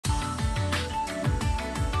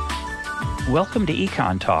Welcome to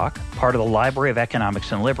EconTalk, part of the Library of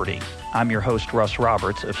Economics and Liberty. I'm your host, Russ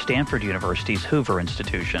Roberts of Stanford University's Hoover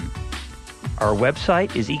Institution. Our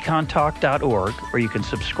website is econtalk.org, where you can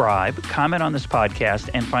subscribe, comment on this podcast,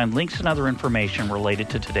 and find links and other information related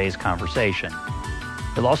to today's conversation.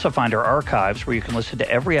 You'll also find our archives, where you can listen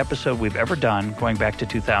to every episode we've ever done going back to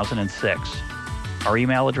 2006. Our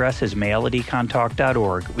email address is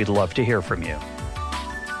mail@econtalk.org. We'd love to hear from you.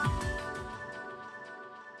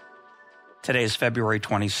 Today is February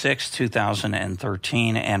 26,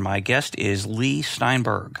 2013, and my guest is Leigh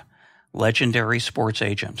Steinberg, legendary sports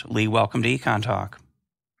agent. Leigh, welcome to EconTalk.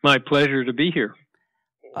 My pleasure to be here.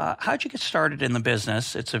 How'd you get started in the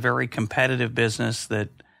business? It's a very competitive business that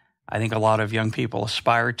I think a lot of young people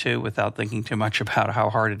aspire to without thinking too much about how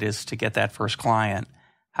hard it is to get that first client.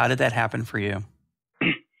 How did that happen for you?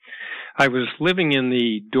 I was living in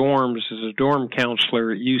the dorms as a dorm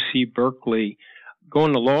counselor at UC Berkeley,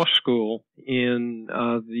 going to law school in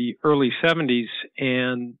the early 70s,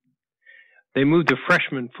 and they moved the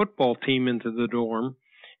freshman football team into the dorm,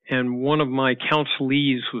 and one of my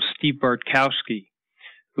counselees was Steve Bartkowski,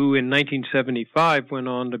 who in 1975 went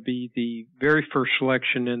on to be the very first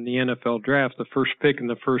selection in the NFL draft, the first pick in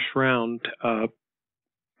the first round,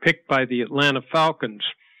 picked by the Atlanta Falcons.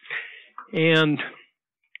 And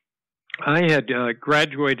I had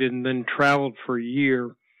graduated and then traveled for a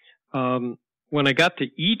year. When I got to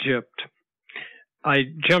Egypt, I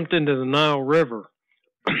jumped into the Nile River,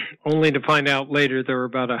 only to find out later there were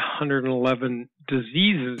about 111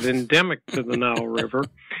 diseases endemic to the Nile River.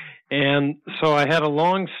 And so I had a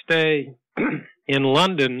long stay in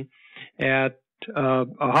London at a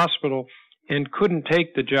hospital and couldn't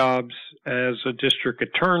take the jobs as a district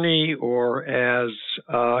attorney or as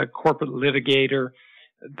a corporate litigator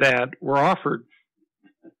that were offered.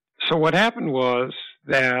 So what happened was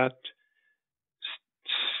that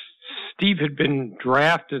Steve had been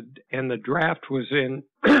drafted, and the draft was in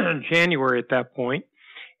January at that point,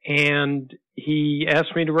 and he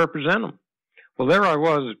asked me to represent him. Well, there I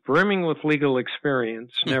was, brimming with legal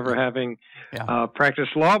experience, never having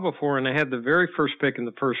practiced law before, and I had the very first pick in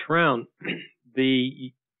the first round.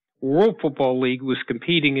 The World Football League was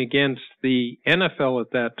competing against the NFL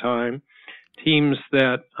at that time, teams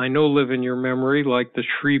that I know live in your memory, like the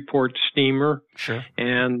Shreveport Steamer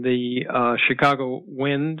and the Chicago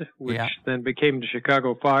Wind, which then became the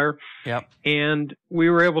Chicago Fire. And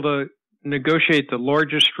we were able to negotiate the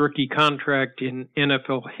largest rookie contract in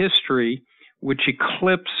NFL history, which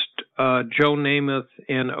eclipsed Joe Namath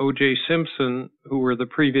and O.J. Simpson, who were the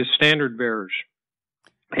previous standard bearers.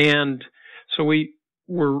 And so we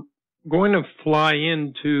were going to fly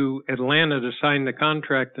into Atlanta to sign the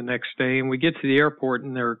contract the next day, and we get to the airport,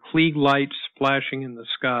 and there are Klieg lights flashing in the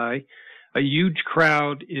sky. A huge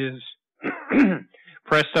crowd is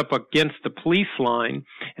pressed up against the police line,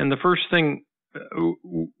 and the first thing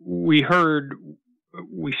we heard,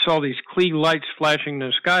 we saw these Klieg lights flashing in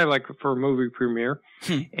the sky like for a movie premiere,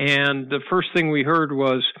 and the first thing we heard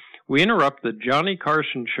was, "We interrupt the Johnny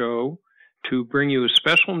Carson show to bring you a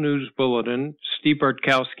special news bulletin. Steve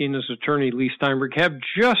Bartkowski and his attorney, Leigh Steinberg, have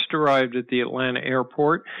just arrived at the Atlanta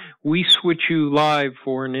airport. We switch you live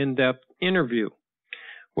for an in-depth interview."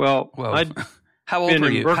 Well, how old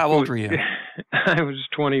were you? I was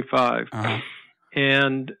 25.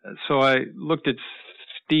 And so I looked at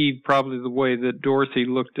Steve probably the way that Dorothy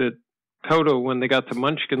looked at Toto when they got to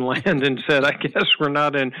Munchkin Land and said, "I guess we're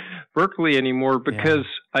not in Berkeley anymore," because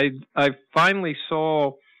I finally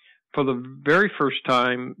saw for the very first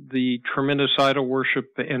time the tremendous idol worship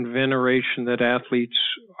and veneration that athletes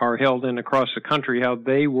are held in across the country, how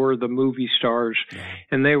they were the movie stars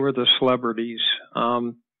and they were the celebrities.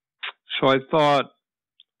 So I thought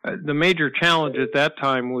the major challenge at that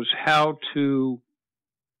time was how to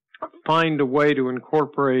find a way to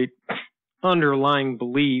incorporate underlying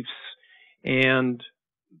beliefs and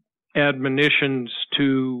admonitions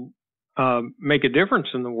to make a difference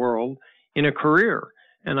in the world in a career.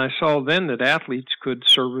 And I saw then that athletes could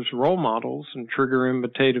serve as role models and trigger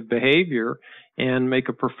imitative behavior and make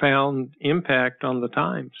a profound impact on the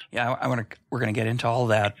times. Yeah, we're going to get into all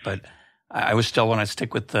that, but I was still want to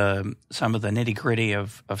stick with some of the nitty gritty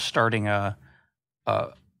of starting a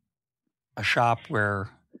shop where,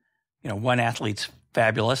 one athlete's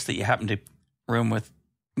fabulous that you happen to room with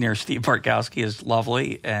near Steve Bartkowski is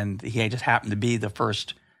lovely, and he just happened to be the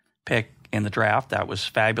first pick in the draft. That was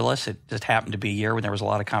fabulous. It just happened to be a year when there was a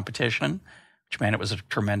lot of competition, which meant it was a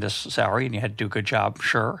tremendous salary, and you had to do a good job,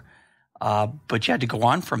 sure. But you had to go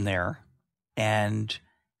on from there. And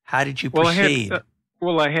how did you proceed?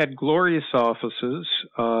 Well, I had glorious offices.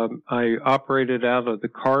 I operated out of the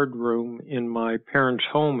card room in my parents'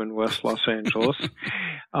 home in West Los Angeles.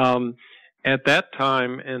 At that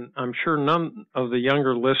time, and I'm sure none of the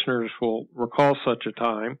younger listeners will recall such a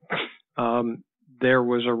time, there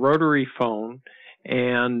was a rotary phone,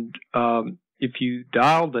 and if you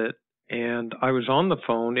dialed it and I was on the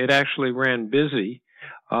phone, it actually ran busy.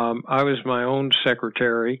 I was my own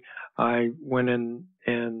secretary. I went in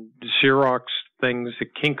and Xeroxed things at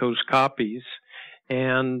Kinko's Copies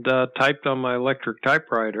and typed on my electric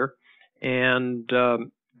typewriter, and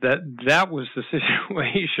that was the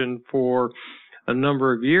situation for a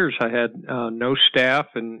number of years. I had no staff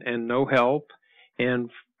and no help, and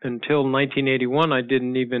until 1981, I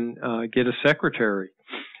didn't even get a secretary.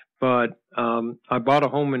 But I bought a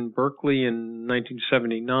home in Berkeley in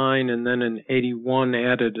 1979, and then in 81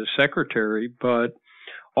 added a secretary. But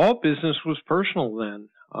all business was personal then.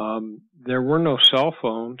 There were no cell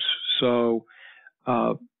phones, so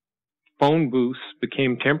phone booths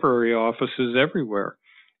became temporary offices everywhere.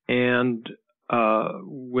 And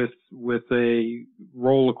with a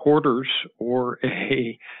roll of quarters or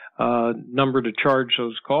a number to charge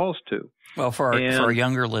those calls to. Well, for our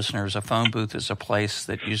younger listeners, a phone booth is a place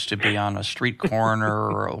that used to be on a street corner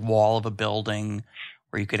or a wall of a building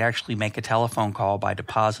where you could actually make a telephone call by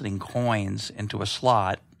depositing coins into a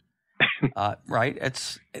slot. Right?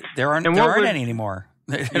 There aren't any anymore.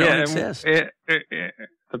 They don't exist.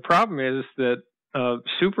 The problem is that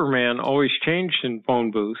Superman always changed in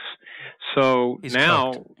phone booths, so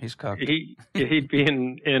he's cooked. He'd be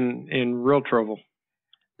in real trouble.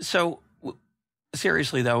 So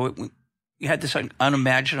seriously though, you had this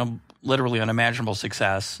literally unimaginable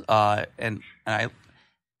success, and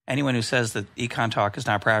anyone who says that EconTalk is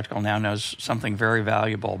not practical now knows something very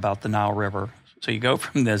valuable about the Nile River. So you go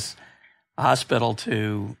from this hospital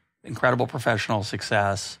to incredible professional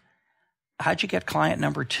success. How'd you get client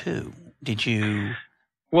number 2? Did you?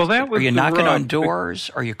 Well, that was. Are you knocking on doors?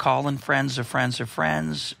 Are you calling friends of friends of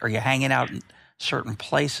friends? Are you hanging out in certain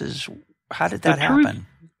places? How did that happen?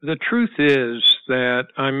 The truth is that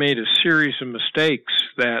I made a series of mistakes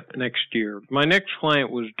that next year. My next client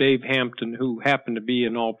was Dave Hampton, who happened to be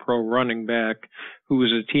an all-pro running back, who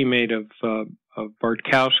was a teammate of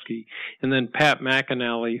Bartkowski, and then Pat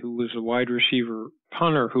McAnally, who was a wide receiver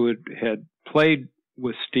punter who had played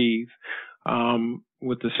with Steve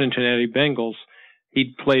with the Cincinnati Bengals.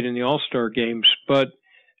 He'd played in the All-Star games. But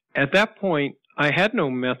at that point, I had no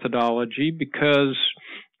methodology because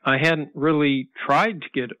I hadn't really tried to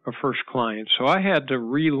get a first client. So I had to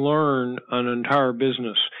relearn an entire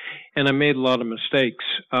business, and I made a lot of mistakes.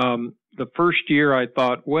 The first year I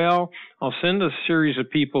thought, well, I'll send a series of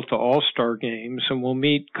people to All-Star games, and we'll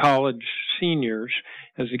meet college seniors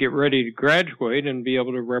as they get ready to graduate and be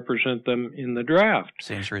able to represent them in the draft.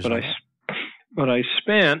 Seems reasonable. But I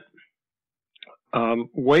spent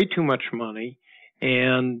way too much money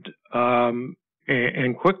and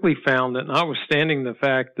quickly found that, notwithstanding the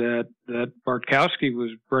fact that Bartkowski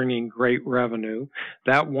was bringing great revenue,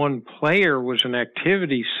 that one player was an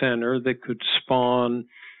activity center that could spawn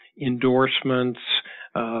endorsements,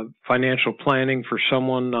 financial planning for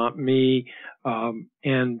someone, not me,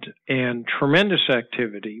 and tremendous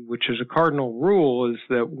activity, which is a cardinal rule, is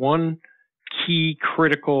that one key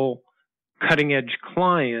critical cutting edge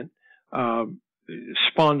client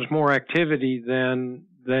spawns more activity than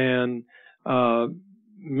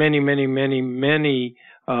many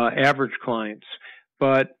average clients.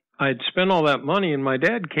 But I'd spent all that money, and my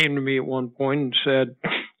dad came to me at one point and said,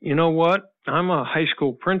 you know what? I'm a high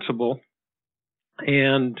school principal,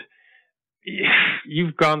 and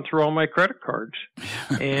you've gone through all my credit cards,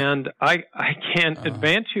 and I can't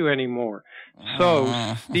advance you anymore. So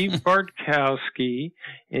Steve Bartkowski,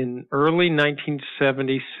 in early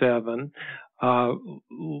 1977,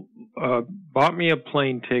 bought me a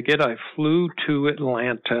plane ticket. I flew to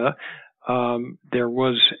Atlanta. There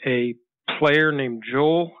was a player named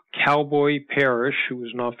Joel Cowboy Parrish, who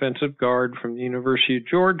was an offensive guard from the University of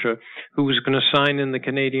Georgia, who was going to sign in the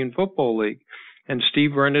Canadian Football League. And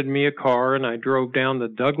Steve rented me a car, and I drove down to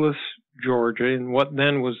Douglas, Georgia, in what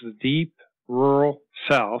then was the deep rural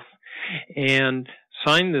South, and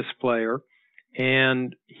signed this player.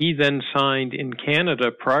 And he then signed in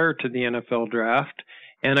Canada prior to the NFL draft,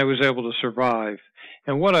 and I was able to survive.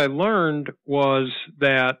 And what I learned was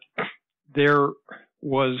that there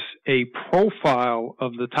was a profile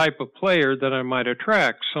of the type of player that I might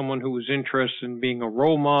attract, someone who was interested in being a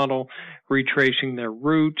role model, retracing their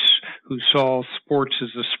roots, who saw sports as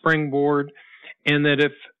a springboard, and that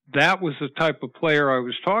if that was the type of player I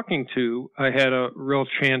was talking to, I had a real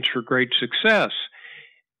chance for great success.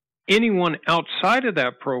 anyone outside of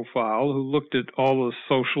that profile who looked at all the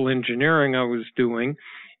social engineering I was doing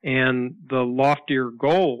and the loftier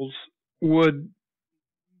goals would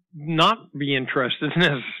not be interested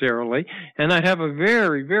necessarily, and I'd have a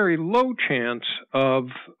very, very low chance of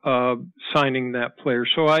signing that player.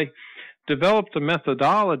 So I developed a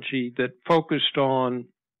methodology that focused on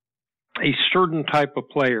a certain type of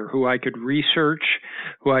player who I could research,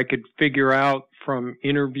 who I could figure out from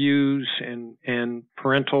interviews and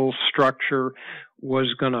parental structure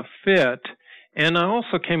was going to fit. And I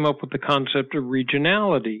also came up with the concept of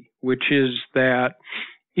regionality, which is that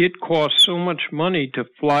it costs so much money to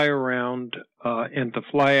fly around and to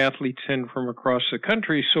fly athletes in from across the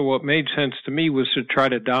country. So what made sense to me was to try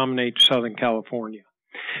to dominate Southern California,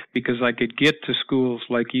 because I could get to schools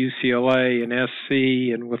like UCLA and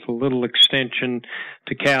SC, and with a little extension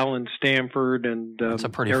to Cal and Stanford and it's a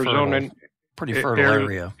pretty Arizona. Pretty fertile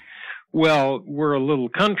area. Well, we're a little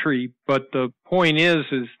country, but the point is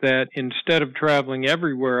that instead of traveling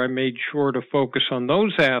everywhere, I made sure to focus on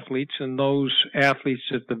those athletes and those athletes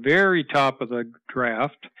at the very top of the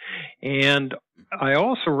draft. And I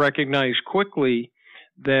also recognized quickly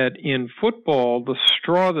that in football, the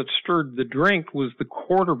straw that stirred the drink was the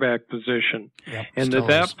quarterback position. Yep, and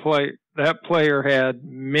that player had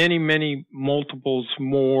many multiples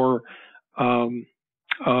more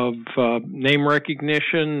of name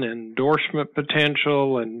recognition, endorsement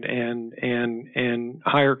potential, and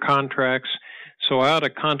higher contracts. So I ought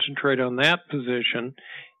to concentrate on that position.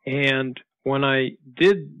 And when I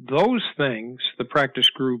did those things, the practice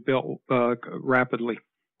grew rapidly.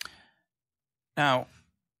 Now,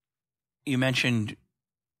 you mentioned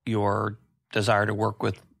your desire to work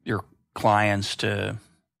with your clients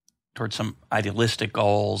towards some idealistic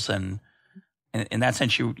goals, and in that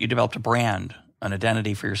sense, you developed a brand, an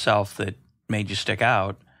identity for yourself that made you stick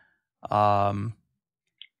out.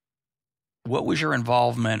 What was your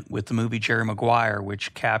involvement with the movie Jerry Maguire,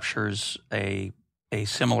 which captures a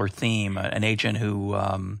similar theme, an agent who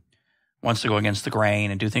wants to go against the grain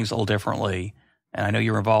and do things a little differently? And I know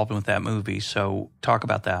you're involved with that movie, so talk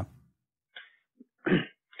about that.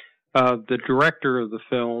 The director of the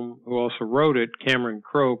film, who also wrote it, Cameron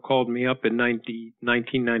Crowe, called me up in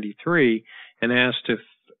 1993 and asked if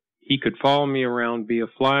he could follow me around, be a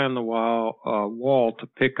fly on the wall to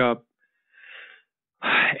pick up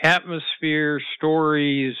atmosphere,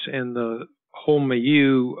 stories, and the whole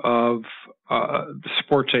milieu of the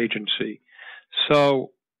sports agency.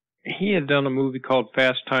 So he had done a movie called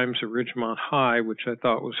Fast Times at Ridgemont High, which I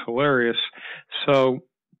thought was hilarious. So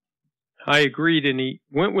I agreed, and he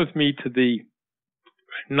went with me to the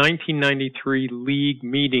 1993 league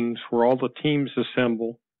meetings where all the teams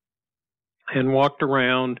assemble, and walked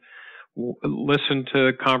around, listened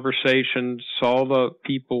to conversations, saw the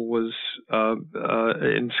people was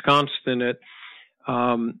ensconced in it.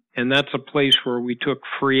 And that's a place where we took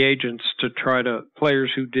free agents to try to,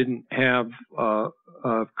 players who didn't have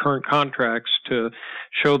current contracts, to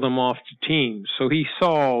show them off to teams. So he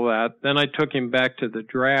saw all that. Then I took him back to the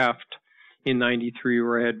draft in 93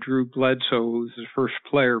 where I had Drew Bledsoe, who was the first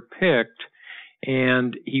player picked.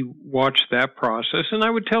 And he watched that process, and I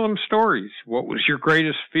would tell him stories. What was your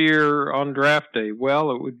greatest fear on draft day? Well,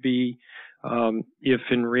 it would be if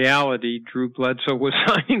in reality Drew Bledsoe was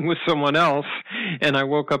signing with someone else, and I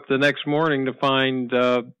woke up the next morning to find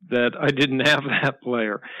that I didn't have that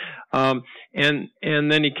player. And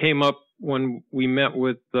then he came up when we met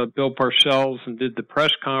with Bill Parcells and did the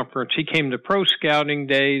press conference. He came to pro scouting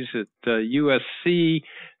days at USC,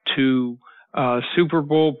 to Super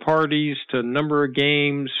Bowl parties, to a number of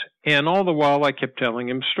games, and all the while I kept telling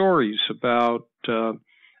him stories about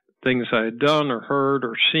things I had done or heard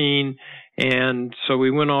or seen. And so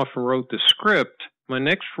we went off and wrote the script. My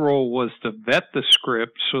next role was to vet the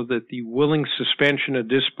script so that the willing suspension of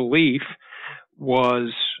disbelief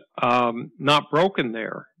was not broken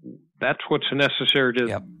there. That's what's necessary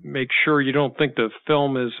to make sure you don't think the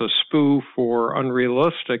film is a spoof or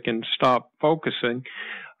unrealistic and stop focusing.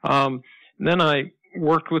 Then I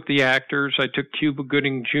worked with the actors. I took Cuba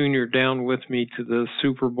Gooding Jr. down with me to the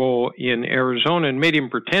Super Bowl in Arizona and made him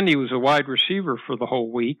pretend he was a wide receiver for the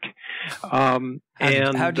whole week. How'd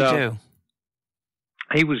you do?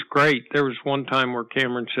 He was great. There was one time where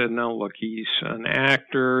Cameron said, no, look, he's an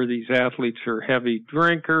actor. These athletes are heavy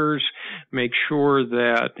drinkers. Make sure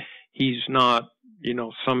that he's not,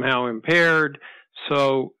 somehow impaired.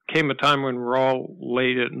 So came a time when we're all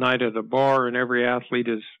late at night at a bar and every athlete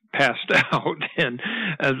is passed out, and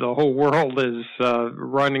as the whole world is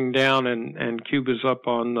running down, and Cuba's up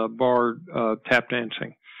on the bar tap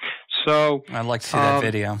dancing. So I'd like to see that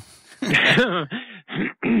video.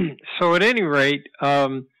 So at any rate,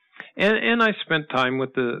 And I spent time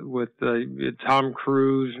with Tom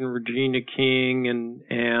Cruise and Regina King,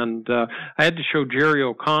 and I had to show Jerry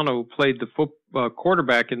O'Connell, who played the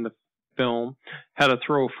quarterback in the film, how to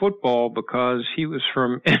throw a football because he was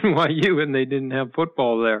from NYU and they didn't have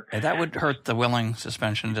football there. Yeah, that would hurt the willing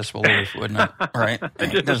suspension of disbelief, wouldn't it? Right?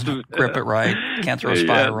 It doesn't grip it right. Can't throw a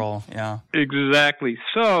spiral. Yeah. Exactly.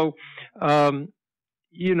 So,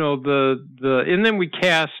 you know, and then we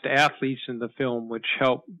cast athletes in the film, which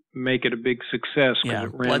helped make it a big success. Yeah,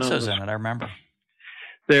 Bledsoe's in it, I remember.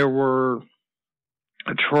 There were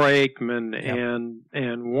Troy Aikman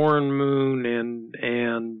and Warren Moon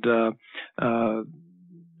and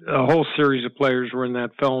a whole series of players were in that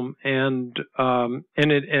film, and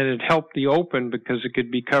it helped the Open because it could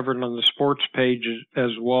be covered on the sports page as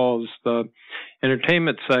well as the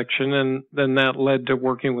entertainment section, and then that led to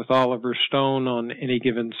working with Oliver Stone on Any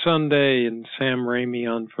Given Sunday and Sam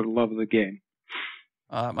Raimi on For the Love of the Game.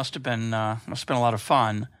 It must have been a lot of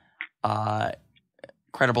fun,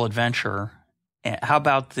 incredible adventure. How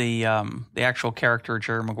about the actual character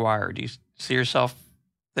Jerry Maguire? Do you see yourself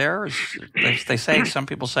there? They say, some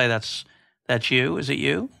people say that's you. Is it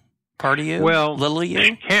you? Part of you? Well, little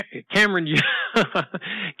you? Cameron used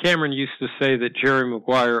to say that Jerry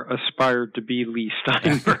Maguire aspired to be Leigh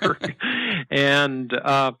Steinberg, and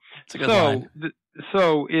it's a good line.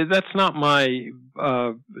 So that's not my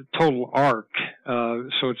total arc.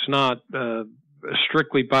 So it's not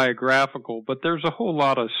strictly biographical, but there's a whole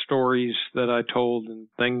lot of stories that I told and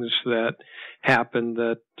things that happened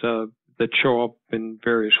that show up in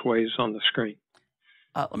various ways on the screen.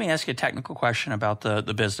 Let me ask you a technical question about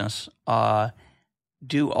the business.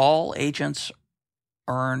 Do all agents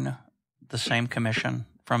earn the same commission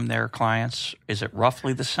from their clients? Is it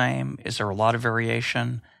roughly the same? Is there a lot of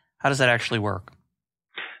variation? How does that actually work?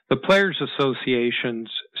 The Players Associations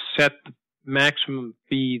set the maximum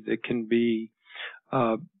fee that can be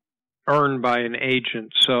earned by an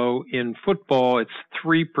agent. So in football, it's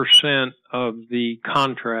 3% of the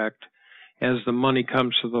contract as the money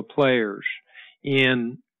comes to the players.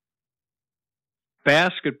 In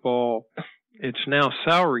basketball, it's now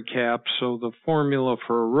salary cap, so the formula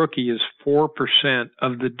for a rookie is 4%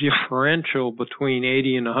 of the differential between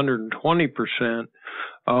 80 and 120%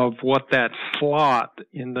 of what that slot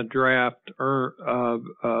in the draft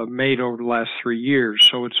made over the last 3 years.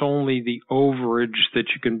 So it's only the overage that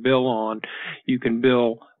you can bill on. You can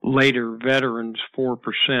bill later veterans 4%.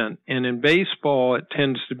 And in baseball, it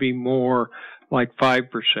tends to be more like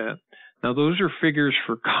 5%. Now, those are figures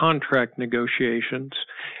for contract negotiations.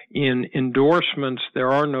 In endorsements,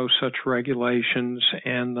 there are no such regulations,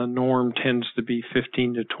 and the norm tends to be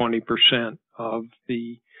 15 to 20% of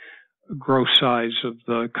the gross size of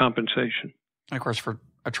the compensation. And of course, for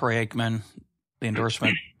a Troy Aikman, the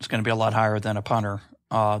endorsement is going to be a lot higher than a punter,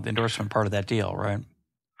 the endorsement part of that deal, right?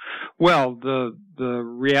 Well, the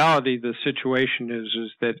reality of the situation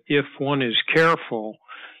is that if one is careful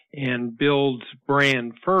and builds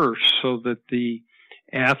brand first so that the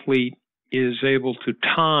athlete is able to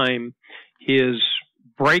time his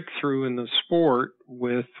breakthrough in the sport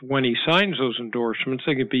with when he signs those endorsements,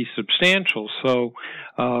 they can be substantial. So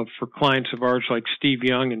for clients of ours like Steve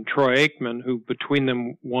Young and Troy Aikman, who between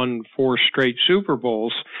them won 4 straight Super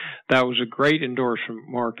Bowls, that was a great endorsement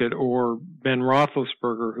market. Or Ben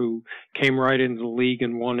Roethlisberger, who came right into the league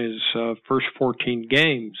and won his first 14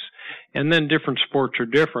 games. And then different sports are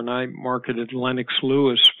different. I marketed Lennox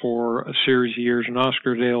Lewis for a series of years and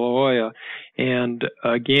Oscar De La Hoya. And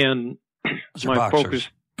again, my focus,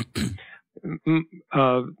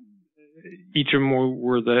 each of them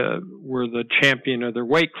were the champion of their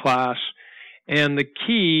weight class. And the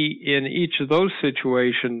key in each of those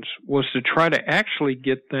situations was to try to actually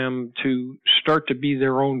get them to start to be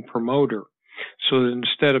their own promoter. So that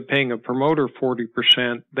instead of paying a promoter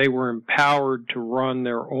 40%, they were empowered to run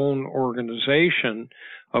their own organization,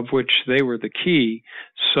 of which they were the key.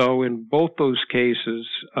 So in both those cases,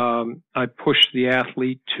 I pushed the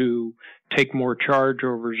athlete to take more charge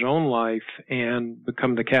over his own life and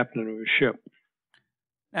become the captain of his ship.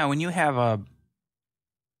 Now, when you have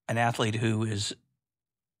an athlete you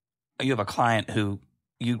have a client who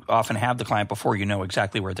you often have the client before you know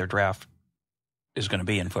exactly where their draft is going to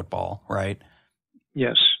be in football, right?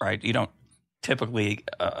 Yes. Right. You don't typically,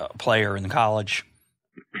 a player in college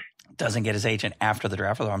doesn't get his agent after the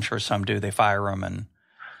draft, although I'm sure some do. They fire him and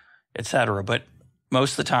et cetera. But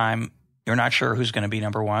most of the time, you're not sure who's going to be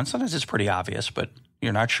number one. Sometimes it's pretty obvious, but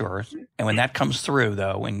you're not sure. And when that comes through,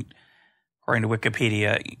 though, according to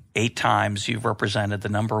Wikipedia, 8 times you've represented the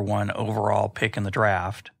number 1 overall pick in the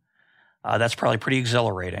draft, that's probably pretty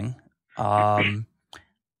exhilarating.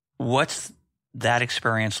 What's that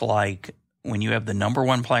experience like when you have the number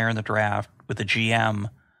one player in the draft with a GM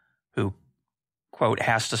who, quote,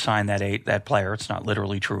 has to sign that player? It's not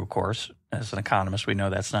literally true, of course. As an economist, we know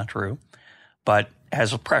that's not true, but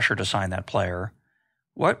has a pressure to sign that player.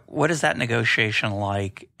 What is that negotiation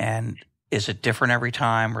like, and is it different every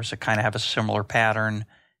time, or does it kind of have a similar pattern?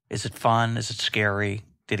 Is it fun? Is it scary?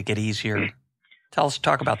 Did it get easier?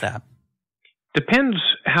 Talk about that. Depends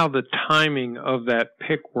how the timing of that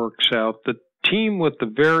pick works out. The team with the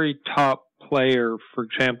very top player, for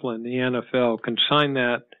example, in the NFL, can sign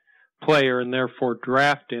that player and therefore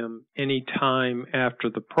draft him any time after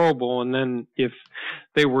the Pro Bowl. And then if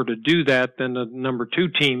they were to do that, then the number 2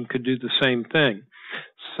 team could do the same thing.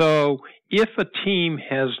 So if a team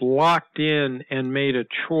has locked in and made a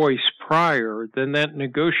choice prior, then that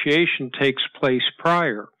negotiation takes place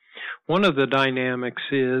prior. One of the dynamics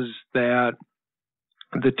is that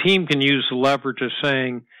the team can use the leverage of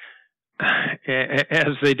saying,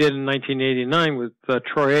 as they did in 1989 with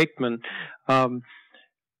Troy Aikman,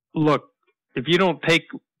 look, if you don't take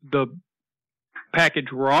the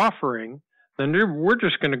package we're offering, then we're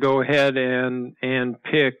just going to go ahead and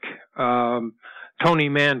pick Tony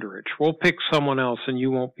Mandarich. We'll pick someone else, and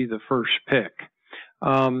you won't be the first pick.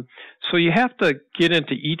 So you have to get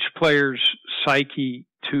into each player's psyche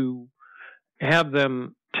to have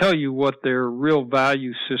them tell you what their real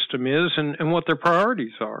value system is and what their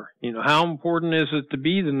priorities are. You know, how important is it to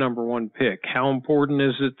be the number 1 pick? How important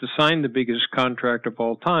is it to sign the biggest contract of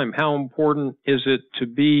all time? How important is it to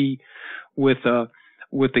be with a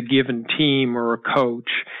given team or a coach?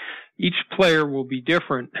 Each player will be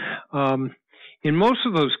different. In most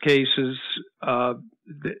of those cases,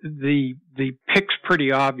 the pick's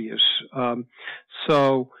pretty obvious.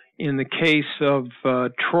 So in the case of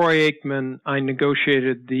Troy Aikman, I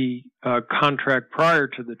negotiated the contract prior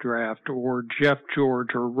to the draft, or Jeff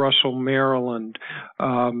George or Russell Maryland.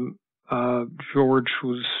 George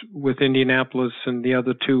was with Indianapolis and the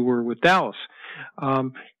other 2 were with Dallas.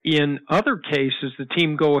 In other cases, the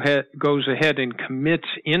team goes ahead and commits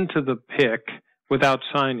into the pick without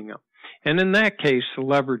signing them. And in that case, the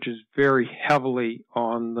leverage is very heavily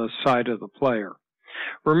on the side of the player.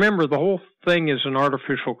 Remember, the whole thing is an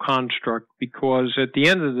artificial construct because at the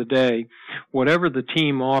end of the day, whatever the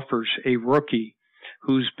team offers a rookie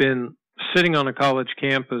who's been sitting on a college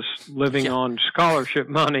campus living on scholarship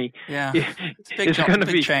money, it's going to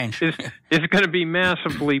be change. It's going to be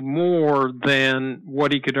massively more than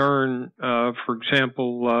what he could earn, for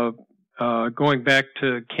example, going back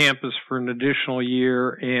to campus for an additional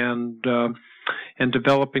year and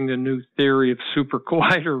developing the new theory of super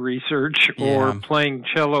collider research or playing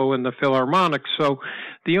cello in the Philharmonic. So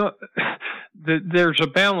there's a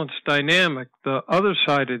balanced dynamic. The other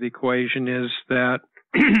side of the equation is that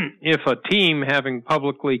if a team, having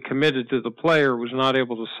publicly committed to the player, was not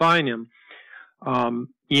able to sign him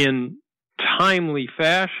in timely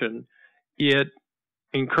fashion, it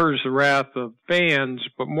incurs the wrath of fans,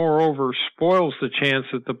 but moreover spoils the chance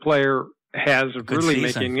that the player has of really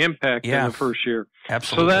making an impact in the first year.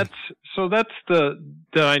 Absolutely. So that's the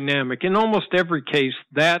dynamic. In almost every case,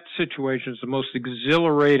 that situation is the most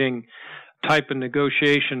exhilarating type of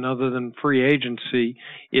negotiation other than free agency.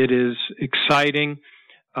 It is exciting.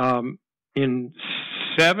 In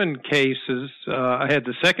 7 cases, I had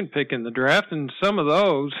the second pick in the draft, and some of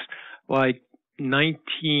those, like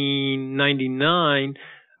 1999,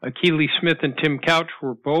 Keely Smith and Tim Couch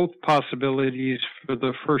were both possibilities for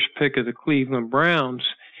the first pick of the Cleveland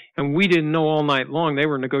Browns, and we didn't know all night long. They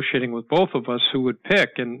were negotiating with both of us who would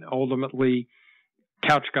pick, and ultimately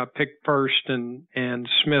Couch got picked first, and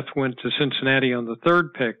Smith went to Cincinnati on the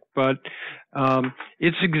 3rd pick. But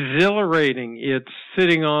it's exhilarating. It's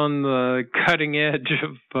sitting on the cutting edge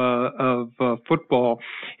of football,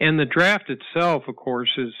 and the draft itself, of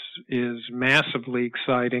course, is massively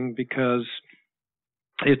exciting because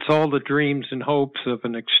it's all the dreams and hopes of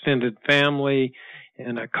an extended family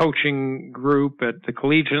and a coaching group at the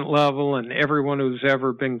collegiate level, and everyone who's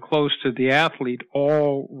ever been close to the athlete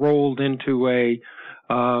all rolled into a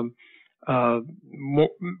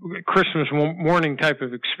Christmas morning type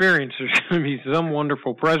of experience. There's going to be some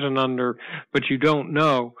wonderful present under, but you don't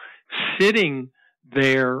know. Sitting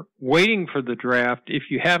there waiting for the draft, if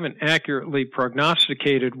you haven't accurately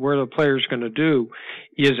prognosticated where the player's going to do,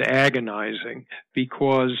 is agonizing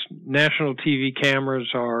because national TV cameras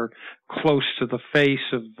are close to the face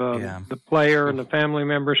of the player and the family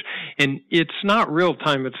members. And it's not real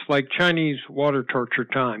time. It's like Chinese water torture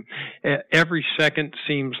time. Every second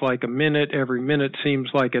seems like a minute. Every minute seems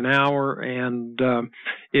like an hour. And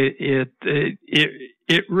it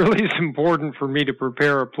really is important for me to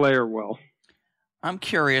prepare a player well. I'm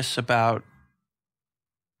curious about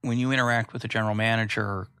when you interact with the general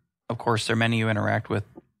manager, of course, there are many you interact with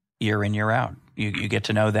year in, year out. You get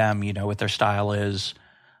to know them. You know what their style is.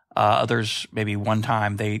 Others, maybe one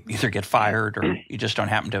time they either get fired or you just don't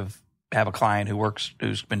happen to have a client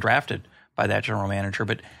who's been drafted by that general manager.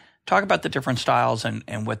 But talk about the different styles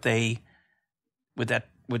and what they would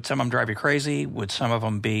some of them drive you crazy? Would some of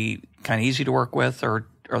them be kind of easy to work with, or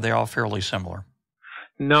are they all fairly similar?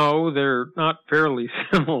 No, they're not fairly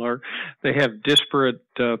similar. They have disparate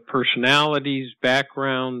personalities,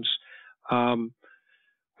 backgrounds.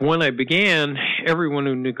 When I began, everyone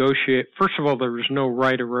who negotiated, first of all, there was no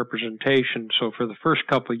right of representation. So for the first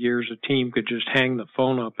couple of years, a team could just hang the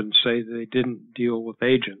phone up and say they didn't deal with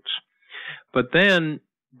agents. But then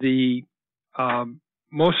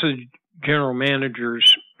most of the general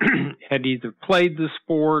managers had either played the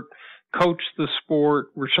sport, coached the sport,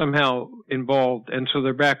 were somehow involved, and so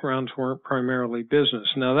their backgrounds weren't primarily business.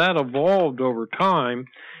 Now that evolved over time,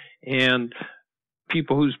 and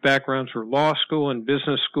people whose backgrounds were law school and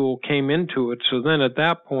business school came into it. So then at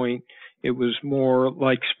that point, it was more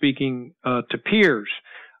like speaking to peers.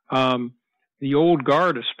 The old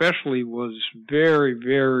guard especially was very,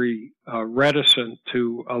 very reticent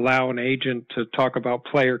to allow an agent to talk about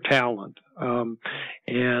player talent,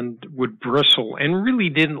 and would bristle and really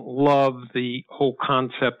didn't love the whole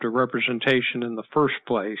concept of representation in the first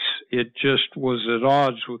place. It just was at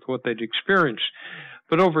odds with what they'd experienced.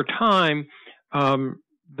 But over time,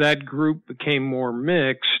 that group became more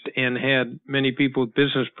mixed and had many people,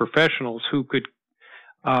 business professionals, who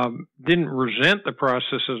didn't resent the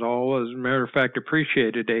process at all. As a matter of fact,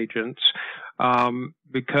 appreciated agents,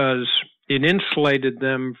 because it insulated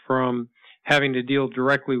them from having to deal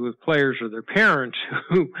directly with players or their parents,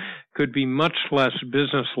 who could be much less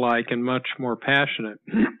businesslike and much more passionate.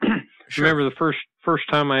 Sure. Remember the first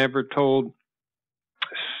time I ever told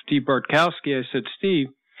Steve Bartkowski, I said, "Steve,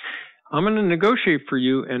 I'm going to negotiate for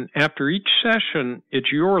you, and after each session,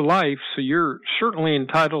 it's your life, so you're certainly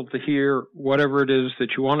entitled to hear whatever it is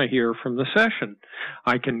that you want to hear from the session.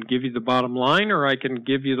 I can give you the bottom line, or I can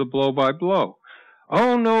give you the blow-by-blow."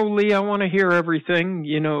 "Oh, no, Lee, I want to hear everything.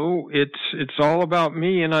 You know, it's all about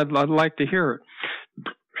me, and I'd like to hear it."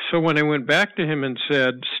 So when I went back to him and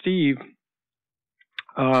said, "Steve,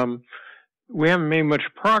 we haven't made much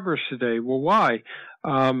progress today." "Well, why?"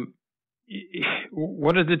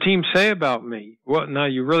 "What did the team say about me?" "What, now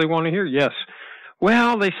you really want to hear?" "Yes."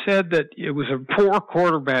 "Well, they said that it was a poor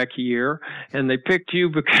quarterback year, and they picked you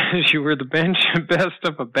because you were the bench best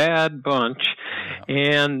of a bad bunch,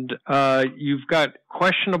 and you've got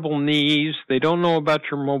questionable knees. They don't know about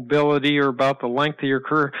your mobility or about the length of your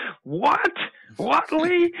career." "What? What,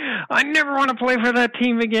 Lee? I never want to play for that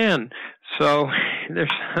team again." So there's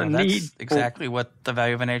a need. That's exactly what the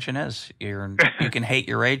value of an agent is. You can hate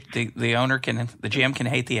your agent. The GM can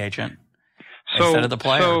hate the agent instead of the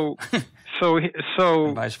player.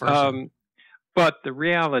 So vice versa. But the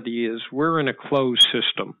reality is we're in a closed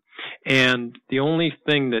system, and the only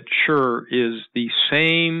thing that's sure is the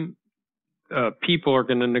same people are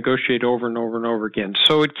going to negotiate over and over and over again.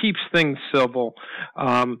 So it keeps things civil.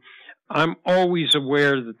 I'm always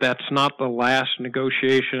aware that that's not the last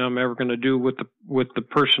negotiation I'm ever going to do with the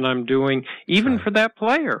person I'm doing, even for that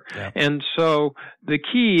player. Yeah. And so the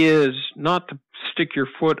key is not to stick your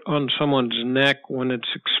foot on someone's neck when it's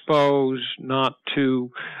exposed, not to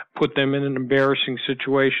put them in an embarrassing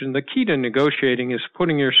situation. The key to negotiating is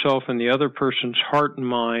putting yourself in the other person's heart and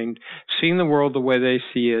mind, seeing the world the way they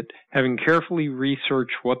see it, having carefully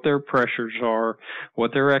researched what their pressures are,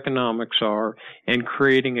 what their economics are, and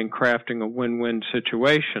creating and crafting a win-win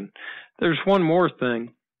situation. There's one more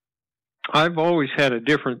thing. I've always had a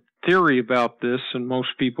different theory about this than most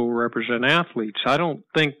people who represent athletes. I don't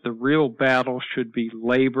think the real battle should be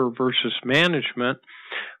labor versus management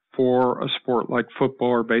for a sport like football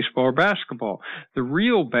or baseball or basketball. The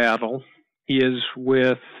real battle is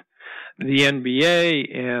with the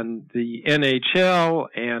NBA and the NHL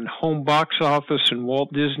and home box office and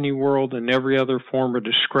Walt Disney World and every other form of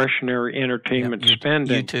discretionary entertainment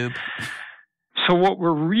spending. YouTube. So what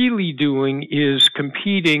we're really doing is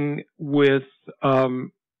competing with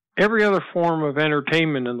every other form of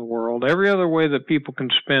entertainment in the world, every other way that people can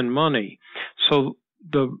spend money. So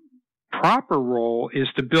the proper role is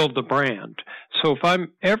to build the brand. So if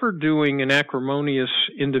I'm ever doing an acrimonious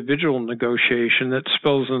individual negotiation that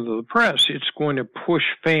spills into the press, it's going to push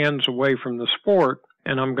fans away from the sport,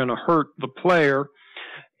 and I'm going to hurt the player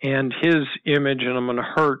and his image, and I'm going to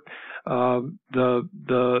hurt the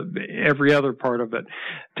every other part of it.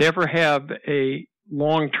 To ever have a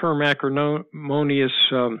long-term acrimonious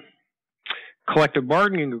collective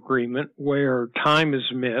bargaining agreement where time is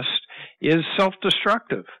missed is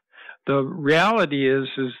self-destructive. The reality is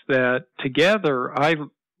that together, I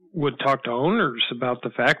would talk to owners about the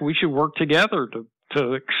fact we should work together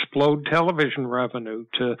to explode television revenue,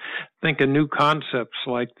 to think of new concepts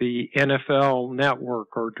like the NFL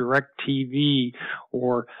network or DirecTV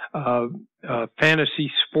or fantasy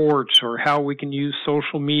sports, or how we can use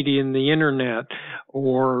social media and the internet,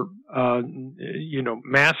 or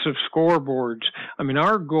massive scoreboards. I mean,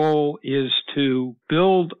 our goal is to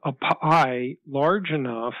build a pie large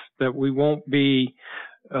enough that we won't be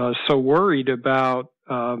so worried about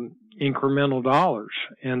incremental dollars.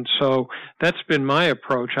 And so that's been my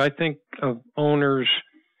approach. I think of owners,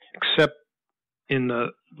 except in the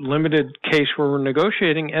limited case where we're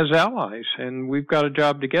negotiating, as allies, and we've got a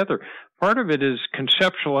job together. Part of it is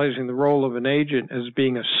conceptualizing the role of an agent as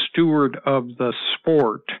being a steward of the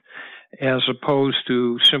sport, as opposed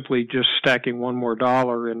to simply just stacking one more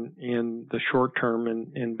dollar in the short term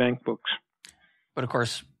in bank books. But of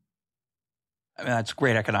course, I mean, that's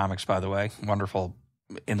great economics, by the way. Wonderful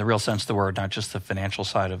in the real sense of the word, not just the financial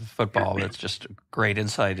side of football. It's just great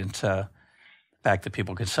insight into the fact that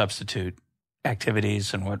people can substitute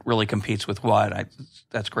activities and what really competes with what.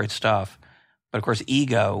 That's great stuff. But of course,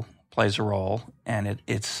 ego plays a role, and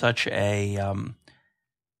it's such a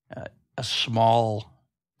small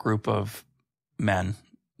group of men,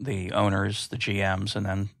 the owners, the GMs, and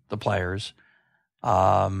then the players.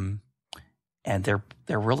 And they're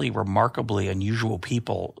really remarkably unusual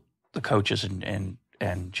people, the coaches and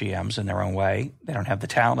GMs in their own way. They don't have the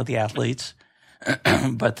talent of the athletes,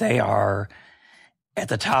 but they are at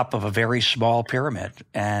the top of a very small pyramid,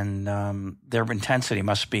 and their intensity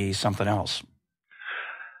must be something else.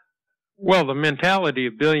 Well, the mentality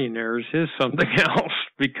of billionaires is something else,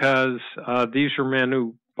 because these are men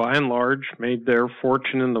who, by and large, made their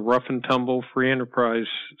fortune in the rough and tumble free enterprise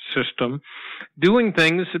system, doing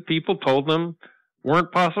things that people told them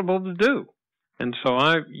weren't possible to do. And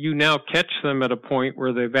so you now catch them at a point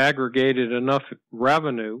where they've aggregated enough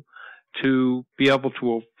revenue to be able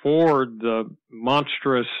to afford the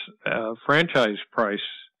monstrous franchise price.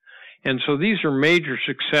 And so these are major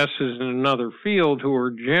successes in another field who are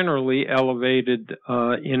generally elevated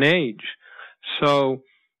in age. So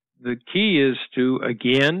the key is to,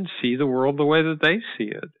 again, see the world the way that they see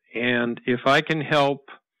it. And if I can help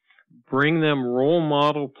bring them role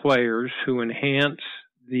model players who enhance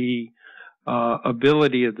the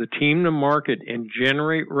ability of the team to market and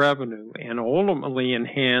generate revenue and ultimately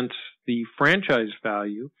enhance the franchise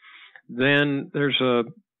value, then there's a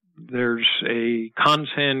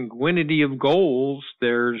consanguinity of goals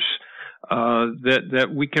that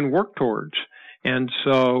we can work towards. And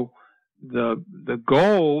so the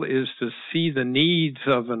goal is to see the needs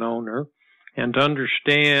of an owner and to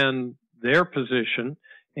understand their position,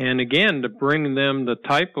 and again, to bring them the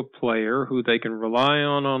type of player who they can rely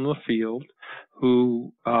on the field,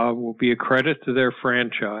 who will be a credit to their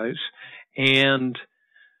franchise, and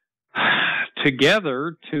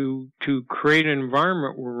together to create an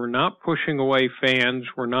environment where we're not pushing away fans,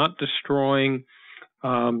 we're not destroying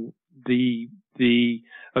the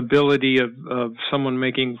ability of someone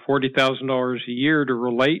making $40,000 a year to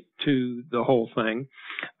relate to the whole thing,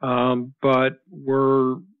 but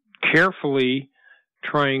we're carefully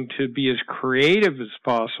trying to be as creative as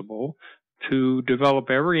possible to develop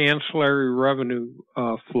every ancillary revenue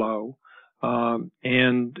flow,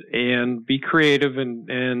 and be creative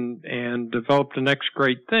and develop the next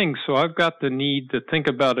great thing. So I've got the need to think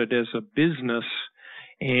about it as a business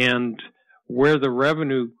and where the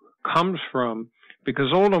revenue comes from,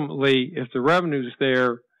 because ultimately, if the revenue's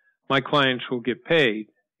there, my clients will get paid.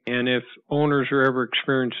 And if owners are ever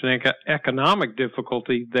experiencing economic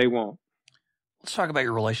difficulty, they won't. Let's talk about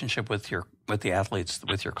your relationship with the athletes,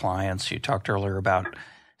 with your clients. You talked earlier about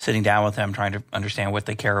sitting down with them, trying to understand what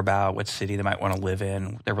they care about, what city they might want to live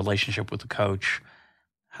in, their relationship with the coach.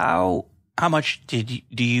 How much do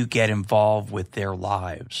you get involved with their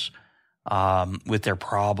lives, with their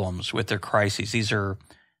problems, with their crises? These are,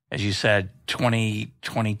 as you said, 20,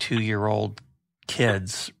 22-year-old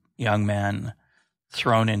kids, young men,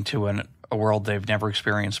 thrown into a world they've never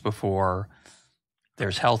experienced before.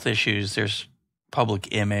 There's health issues, there's public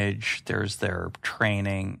image, there's their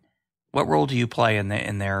training. What role do you play in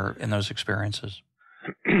those experiences?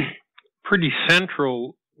 Pretty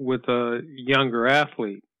central with a younger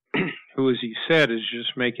athlete who, as you said, is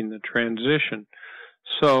just making the transition.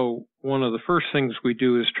 So one of the first things we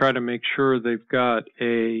do is try to make sure they've got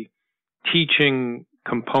a teaching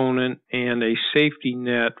component and a safety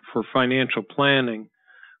net for financial planning,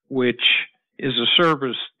 which is a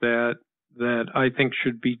service that I think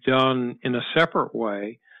should be done in a separate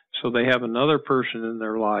way, so they have another person in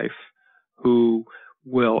their life who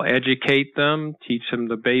will educate them, teach them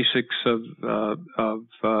the basics of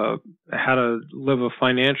how to live a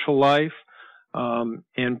financial life,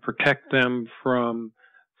 and protect them from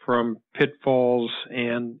pitfalls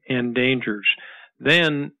and dangers.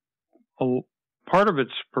 Then part of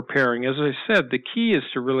it's preparing. As I said, the key is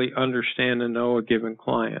to really understand and know a given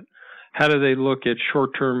client. How do they look at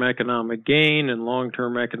short-term economic gain and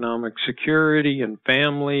long-term economic security and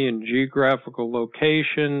family and geographical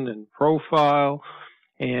location and profile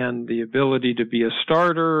and the ability to be a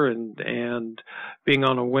starter and being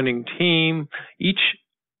on a winning team? Each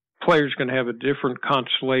player is going to have a different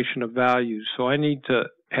constellation of values. So I need to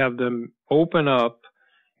have them open up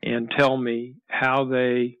and tell me how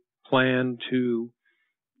they plan to,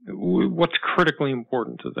 what's critically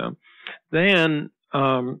important to them. Then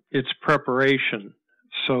it's preparation,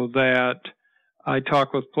 so that I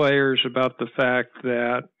talk with players about the fact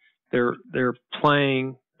that they're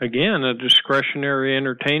playing, again, a discretionary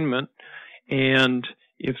entertainment, and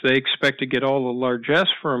if they expect to get all the largesse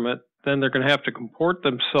from it, then they're going to have to comport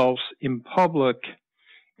themselves in public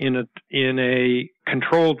in a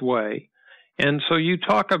controlled way. And so you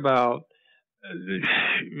talk about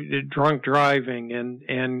drunk driving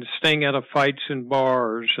and staying out of fights in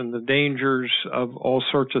bars and the dangers of all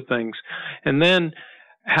sorts of things. And then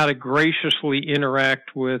how to graciously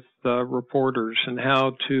interact with reporters and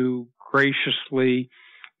how to graciously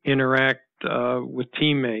interact with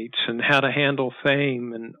teammates and how to handle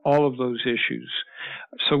fame and all of those issues.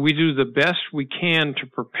 So we do the best we can to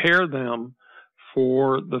prepare them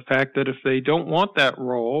for the fact that if they don't want that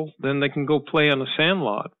role, then they can go play on a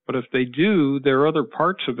sandlot. But if they do, there are other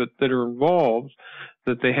parts of it that are involved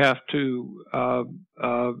that they have to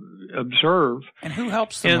observe. And who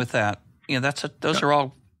helps them with that? You know, those are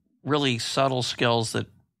all really subtle skills that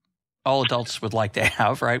all adults would like to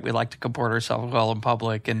have, right? We like to comport ourselves well in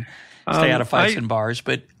public and stay out of fights in bars.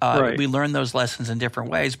 But right. We learn those lessons in different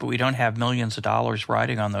ways, but we don't have millions of dollars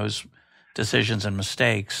riding on those decisions and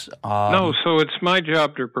mistakes. No, so it's my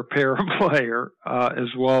job to prepare a player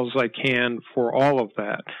as well as I can for all of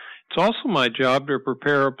that. It's also my job to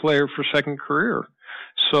prepare a player for second career,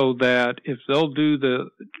 so that if they'll do the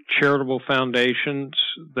charitable foundations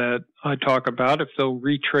that I talk about, if they'll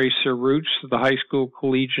retrace their roots to the high school,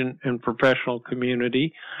 collegiate, and professional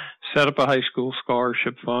community, set up a high school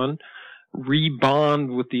scholarship fund,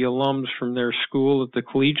 rebond with the alums from their school at the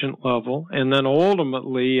collegiate level, and then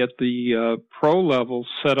ultimately at the pro level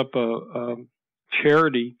set up a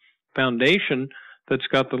charity foundation that's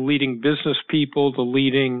got the leading business people, the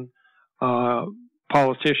leading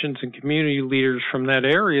politicians and community leaders from that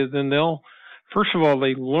area, then first of all,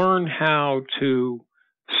 they learn how to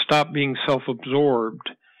stop being self-absorbed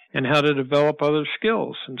and how to develop other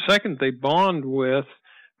skills. And second, they bond with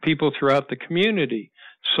people throughout the community.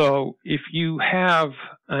 So if you have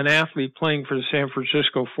an athlete playing for the San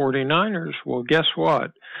Francisco 49ers, well, guess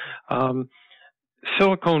what?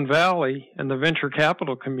 Silicon Valley and the venture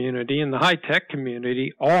capital community and the high-tech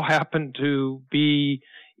community all happen to be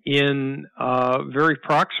in very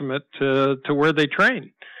proximate to where they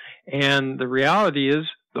train. And the reality is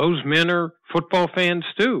those men are football fans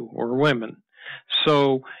too, or women.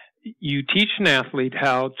 So you teach an athlete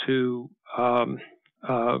how to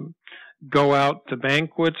go out to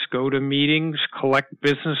banquets, go to meetings, collect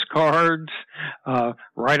business cards,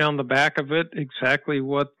 write on the back of it exactly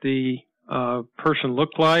what the person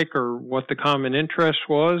looked like or what the common interest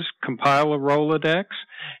was, compile a Rolodex,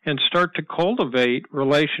 and start to cultivate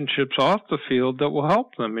relationships off the field that will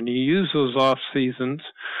help them. And you use those off seasons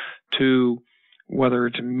to, whether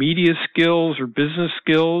it's media skills or business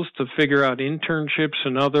skills, to figure out internships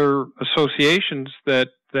and other associations that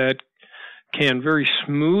can very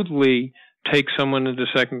smoothly take someone into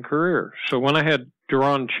second career. So when I had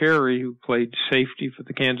Duron Cherry, who played safety for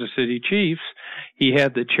the Kansas City Chiefs, he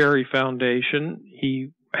had the Cherry Foundation.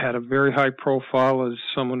 He had a very high profile as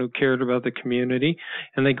someone who cared about the community,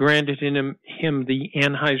 and they granted him the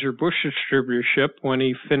Anheuser-Busch distributorship when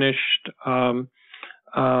he finished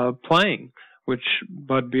playing, which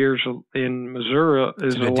Bud Beers in Missouri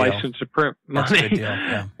is a license to print money. That's a good deal,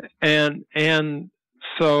 yeah. And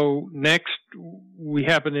so next, we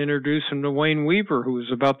happened to introduce him to Wayne Weaver, who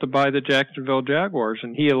was about to buy the Jacksonville Jaguars,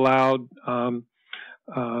 and he allowed Duron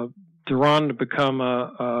to become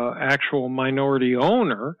a actual minority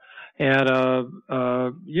owner at a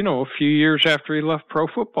few years after he left pro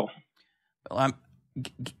football. Well,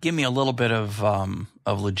 give me a little bit of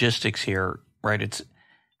logistics here, right?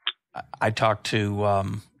 I talk to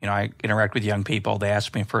I interact with young people. They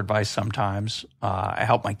ask me for advice sometimes. I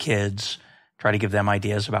help my kids, try to give them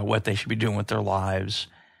ideas about what they should be doing with their lives.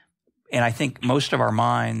 And I think most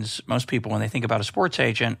people, when they think about a sports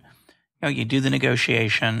agent, you do the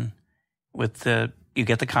negotiation you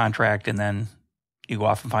get the contract, and then you go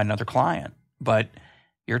off and find another client. But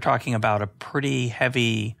you're talking about a pretty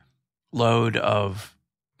heavy load of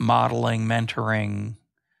modeling, mentoring,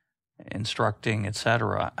 instructing, et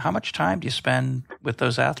cetera. How much time do you spend with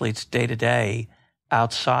those athletes day to day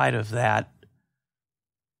outside of that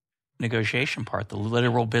negotiation part, the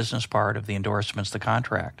literal business part of the endorsements, the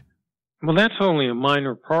contract? Well, that's only a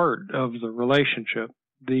minor part of the relationship.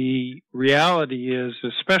 The reality is,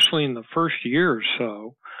 especially in the first year or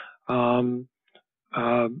so,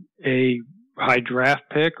 a high draft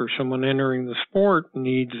pick or someone entering the sport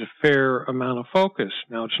needs a fair amount of focus.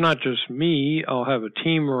 Now, it's not just me. I'll have a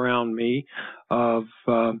team around me of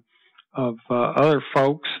other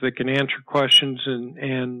folks that can answer questions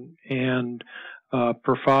and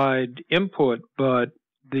provide input. But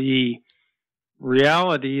the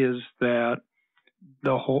reality is that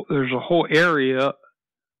there's a whole area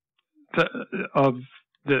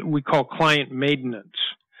that we call client maintenance.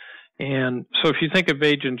 And so if you think of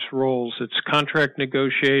agents' roles, it's contract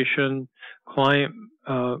negotiation, client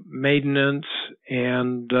maintenance,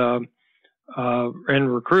 and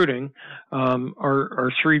recruiting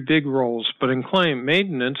are three big roles. But in client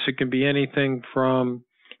maintenance, it can be anything from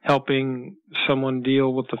helping someone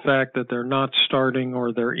deal with the fact that they're not starting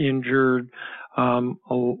or they're injured. A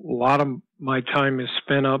lot of my time is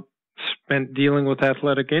spent dealing with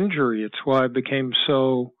athletic injury. It's why I became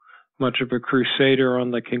so much of a crusader on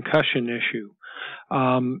the concussion issue,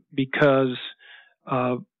 because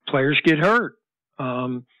players get hurt.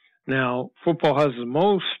 Now, football has the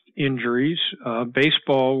most injuries.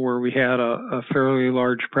 Baseball, where we had a fairly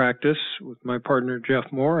large practice with my partner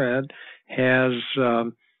Jeff Morad, has a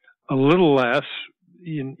little less.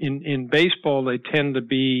 In baseball, they tend to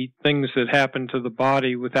be things that happen to the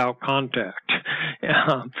body without contact,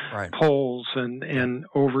 right. Pulls and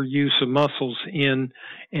overuse of muscles. In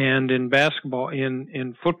basketball,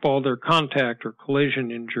 in football, they're contact or collision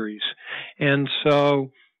injuries. And so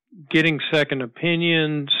getting second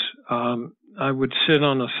opinions, I would sit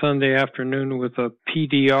on a Sunday afternoon with a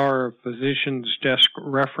PDR, a physician's desk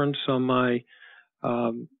reference, on my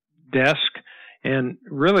desk, and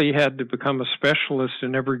really had to become a specialist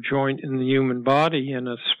in every joint in the human body, and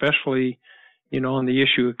especially, on the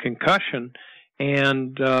issue of concussion.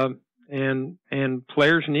 And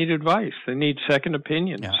players need advice. They need second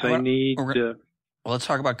opinions. Yeah. They need. Well, let's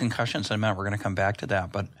talk about concussions in a minute. We're going to come back to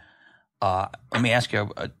that, but let me ask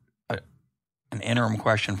you an interim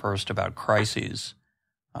question first about crises.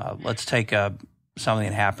 Let's take something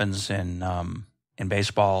that happens in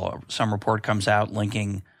baseball. Some report comes out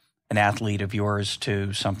linking an athlete of yours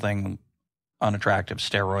to something unattractive,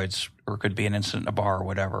 steroids, or it could be an incident in a bar or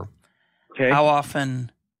whatever. Okay. How often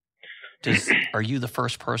are you the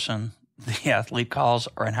first person the athlete calls,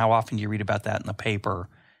 and how often do you read about that in the paper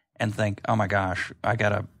and think, oh my gosh, I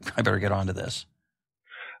better get onto this?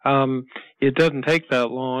 It doesn't take that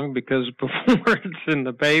long, because before it's in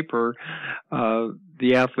the paper,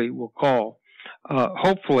 the athlete will call.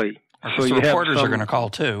 Hopefully. So the reporters are going to call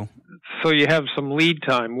too. So you have some lead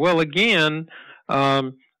time. Well, again,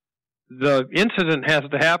 the incident has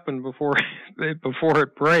to happen before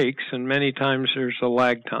it breaks, and many times there's a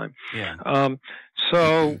lag time. Yeah.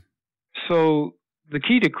 So the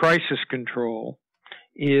key to crisis control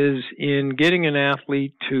is in getting an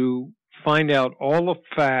athlete to find out all the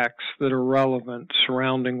facts that are relevant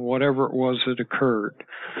surrounding whatever it was that occurred.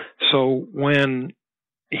 So when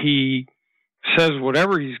he says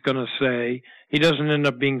whatever he's going to say, he doesn't end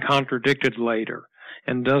up being contradicted later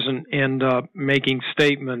and doesn't end up making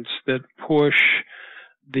statements that push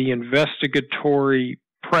the investigatory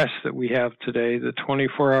press that we have today, the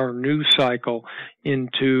 24-hour news cycle,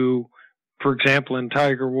 into, for example, in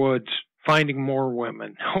Tiger Woods, finding more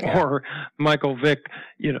women, or Michael Vick,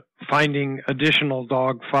 finding additional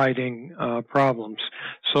dog fighting problems.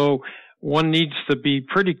 So one needs to be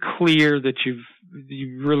pretty clear that you've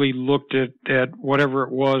really looked at whatever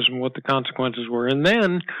it was and what the consequences were. And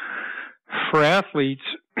then for athletes,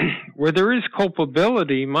 where there is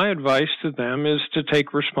culpability, my advice to them is to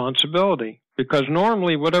take responsibility, because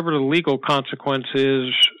normally whatever the legal consequence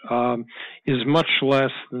is much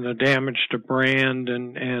less than the damage to brand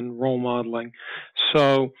and role modeling.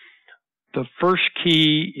 So the first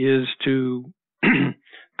key is to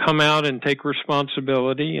come out and take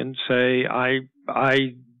responsibility and say,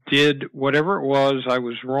 I did whatever it was, I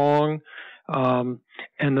was wrong. And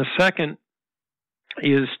the second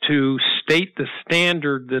is to state the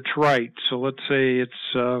standard that's right. So let's say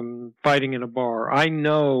it's fighting in a bar. I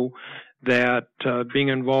know that being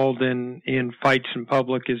involved in fights in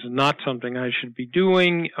public is not something I should be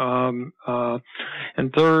doing. And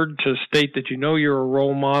third, to state that you know you're a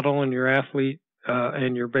role model and your athlete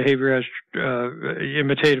and your behavior has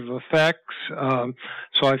imitative effects.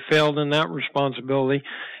 So I failed in that responsibility.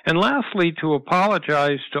 And lastly, to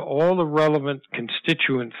apologize to all the relevant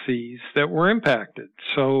constituencies that were impacted.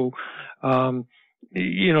 So,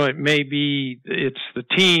 it may be it's the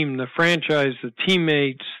team, the franchise, the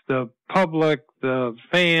teammates, the public, the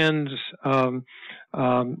fans,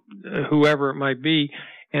 whoever it might be.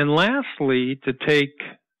 And lastly, to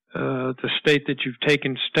state that you've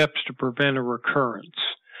taken steps to prevent a recurrence,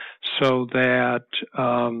 so that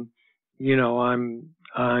I'm going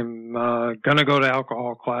to go to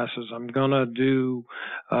alcohol classes. I'm going to do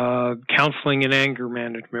counseling and anger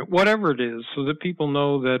management, whatever it is, so that people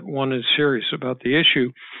know that one is serious about the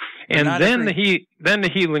issue. And then the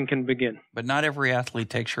healing can begin. But not every athlete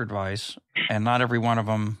takes your advice, and not every one of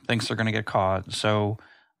them thinks they're going to get caught. So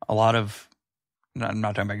a lot of, I'm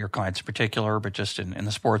not talking about your clients in particular, but just in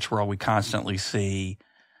the sports world, we constantly see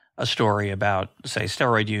a story about, say,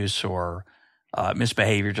 steroid use or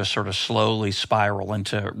misbehavior just sort of slowly spiral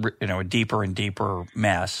into a deeper and deeper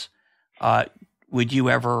mess. Would you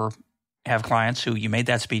ever have clients who you made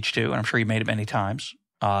that speech to, and I'm sure you made it many times,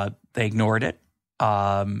 they ignored it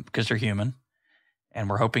because they're human, and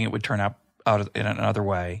we're hoping it would turn out in another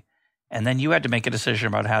way, and then you had to make a decision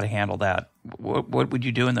about how to handle that? What would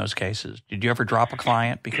you do in those cases? Did you ever drop a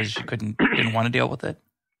client because you didn't want to deal with it?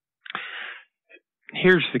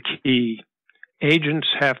 Here's the key. Agents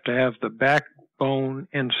have to have the backbone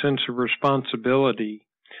and sense of responsibility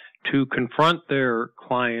to confront their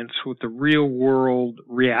clients with the real world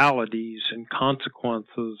realities and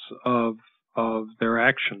consequences of their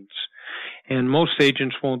actions. And most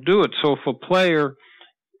agents won't do it. So if a player,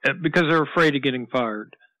 because they're afraid of getting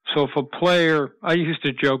fired. So if a player, I used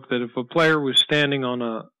to joke that if a player was standing on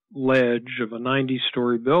a ledge of a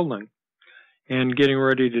 90-story building and getting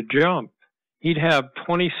ready to jump, he'd have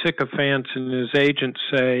 20 sycophants and his agent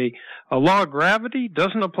say, "A law of gravity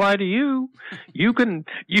doesn't apply to you. You can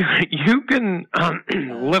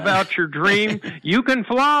live out your dream. You can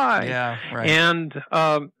fly." Yeah, right. And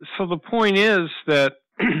so the point is that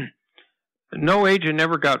no agent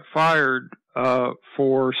ever got fired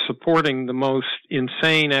for supporting the most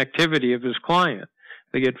insane activity of his client.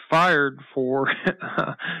 They get fired for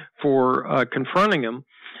confronting him.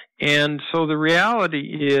 And so the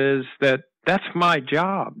reality is that that's my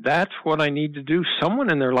job. That's what I need to do.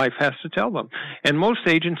 Someone in their life has to tell them. And most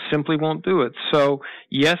agents simply won't do it. So,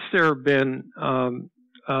 yes, there have been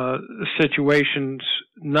situations,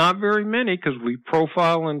 not very many because we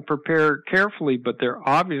profile and prepare carefully, but there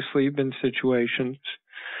obviously have been situations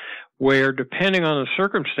where, depending on the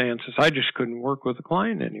circumstances, I just couldn't work with a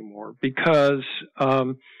client anymore because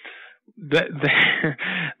they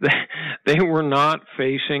were not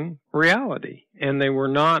facing reality, and they were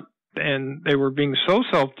being so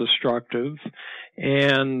self-destructive,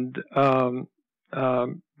 and that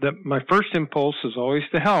my first impulse is always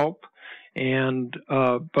to help,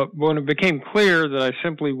 but when it became clear that I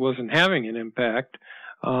simply wasn't having an impact,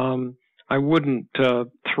 I wouldn't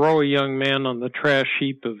throw a young man on the trash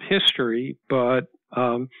heap of history, but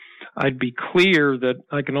I'd be clear that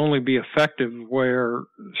I can only be effective where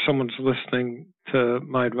someone's listening to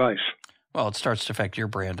my advice. Well, it starts to affect your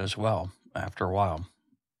brand as well after a while.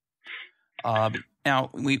 Now,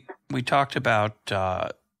 we talked about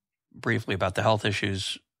briefly about the health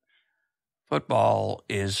issues. Football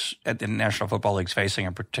is, at the National Football League's facing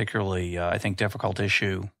a particularly, I think, difficult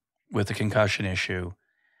issue with the concussion issue.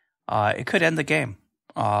 It could end the game.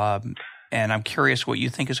 And I'm curious what you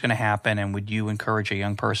think is going to happen, and would you encourage a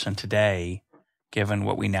young person today, given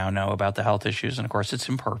what we now know about the health issues? And, of course, it's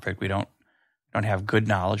imperfect. We don't have good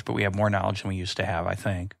knowledge, but we have more knowledge than we used to have, I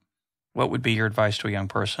think. What would be your advice to a young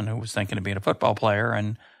person who was thinking of being a football player,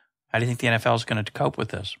 and how do you think the NFL is going to cope with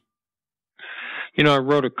this? I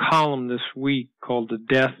wrote a column this week called "The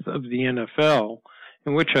Death of the NFL,"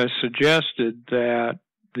 in which I suggested that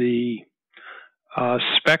the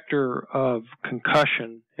specter of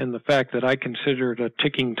concussion and the fact that I consider it a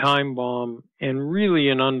ticking time bomb and really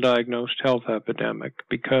an undiagnosed health epidemic,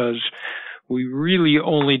 because we really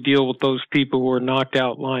only deal with those people who are knocked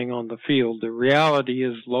out lying on the field. The reality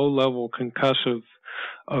is low-level concussive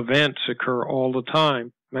events occur all the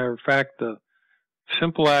time. Matter of fact, the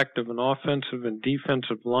simple act of an offensive and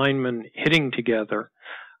defensive lineman hitting together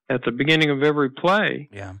at the beginning of every play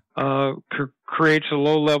creates a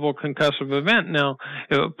low-level concussive event. Now,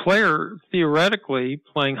 a player theoretically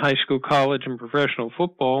playing high school, college, and professional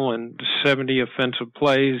football and 70 offensive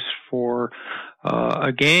plays for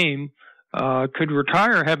a game could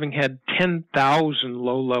retire having had 10,000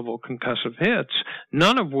 low-level concussive hits,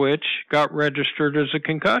 none of which got registered as a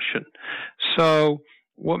concussion. So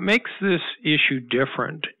what makes this issue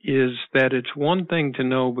different is that it's one thing to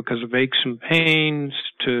know because of aches and pains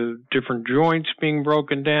to different joints being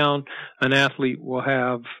broken down, an athlete will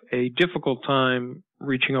have a difficult time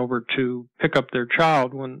reaching over to pick up their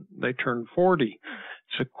child when they turn 40.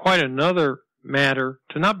 It's quite another matter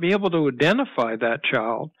to not be able to identify that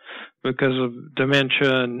child because of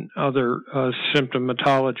dementia and other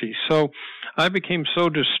symptomatology. So I became so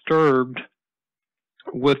disturbed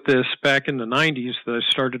with this back in the 90s that I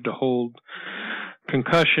started to hold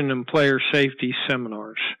concussion and player safety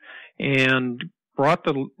seminars and brought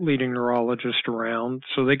the leading neurologist around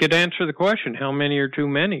so they could answer the question, how many are too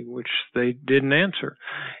many, which they didn't answer.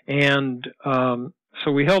 And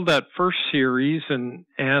so we held that first series and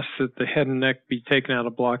asked that the head and neck be taken out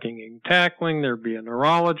of blocking and tackling. There'd be a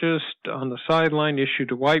neurologist on the sideline,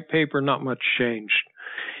 issued a white paper, not much changed.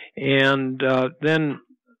 And then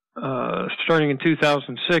starting in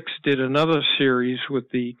 2006, did another series with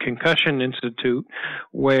the Concussion Institute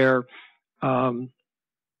where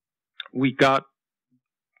we got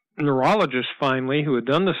neurologists finally who had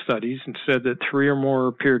done the studies and said that 3 or more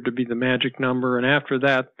appeared to be the magic number. And after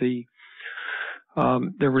that,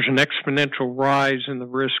 there was an exponential rise in the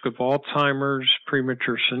risk of Alzheimer's,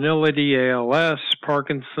 premature senility, ALS,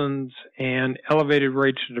 Parkinson's, and elevated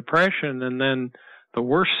rates of depression, and then the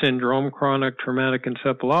worst syndrome, chronic traumatic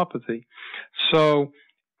encephalopathy. So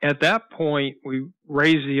at that point, we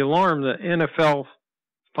raised the alarm. The NFL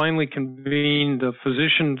finally convened a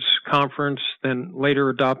physicians conference, then later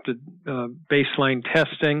adopted baseline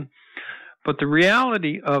testing. But the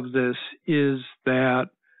reality of this is that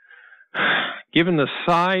given the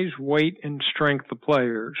size, weight, and strength of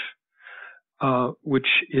players, which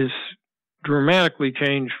is dramatically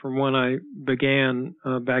changed from when I began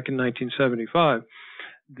back in 1975,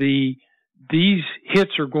 these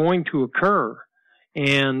hits are going to occur,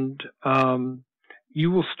 and you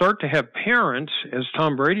will start to have parents, as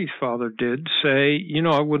Tom Brady's father did, say,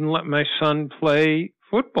 I wouldn't let my son play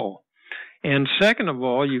football. And second of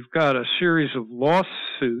all, you've got a series of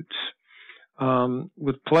lawsuits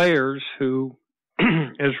with players who,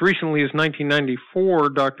 as recently as 1994,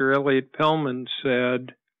 Dr. Elliot Pellman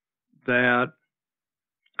said that,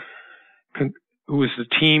 who was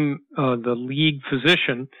the league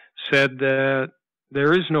physician, said that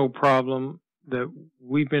there is no problem that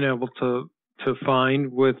we've been able to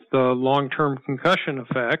find with long-term concussion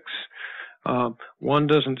effects. One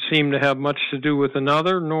doesn't seem to have much to do with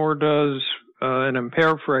another, nor does, and I'm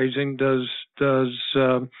paraphrasing, does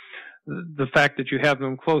the fact that you have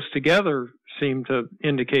them close together seem to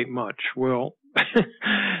indicate much. Well,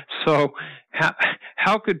 so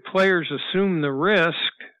how could players assume the risk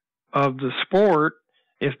of the sport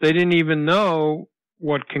if they didn't even know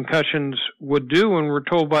what concussions would do and were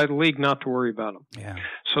told by the league not to worry about them? Yeah.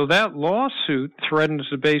 So that lawsuit threatens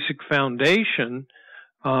the basic foundation,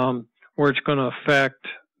 where it's going to affect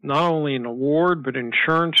not only an award, but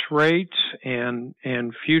insurance rates and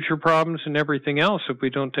future problems and everything else if we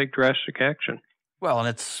don't take drastic action. Well, and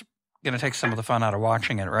it's going to take some of the fun out of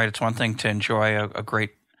watching it, right? It's one thing to enjoy a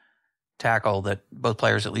great tackle that both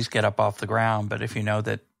players at least get up off the ground, but if you know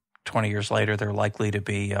that 20 years later they're likely to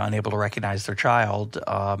be unable to recognize their child,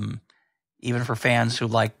 even for fans who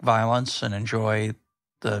like violence and enjoy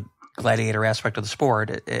the gladiator aspect of the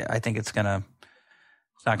sport, I think it's not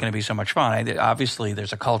going to be so much fun. Obviously,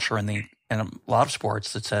 there's a culture in a lot of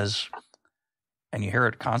sports that says, and you hear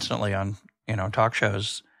it constantly on talk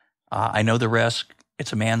shows, I know the risk.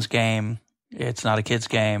 It's a man's game. It's not a kid's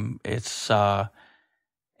game.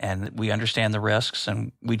 And we understand the risks,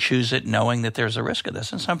 and we choose it knowing that there's a risk of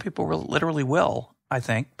this. And some people literally will, I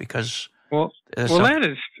think, because that's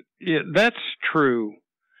true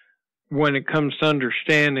when it comes to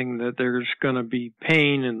understanding that there's going to be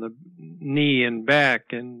pain in the knee and back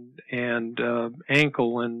and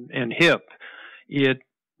ankle and hip. This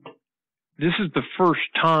is the first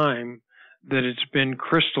time that it's been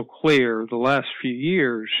crystal clear the last few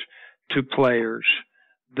years to players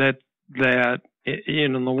that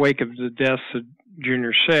in the wake of the deaths of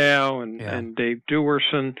Junior Seau and Dave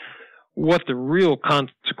Duerson, what the real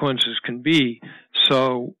consequences can be.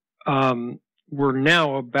 So we're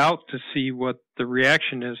now about to see what the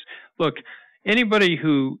reaction is. Look, anybody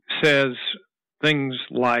who says things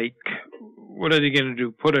like, what are they going to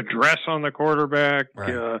do? Put a dress on the quarterback?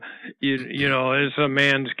 Right. It's a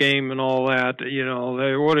man's game and all that.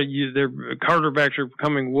 Their quarterbacks are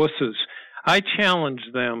becoming wusses. I challenge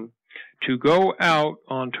them to go out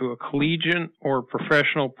onto a collegiate or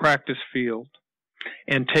professional practice field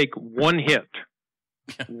and take one hit,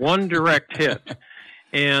 one direct hit,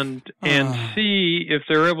 and see if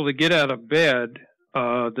they're able to get out of bed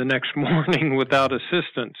the next morning without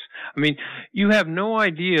assistance. I mean, you have no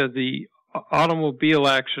idea the automobile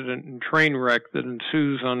accident and train wreck that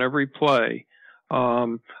ensues on every play. As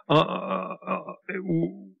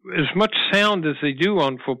much sound as they do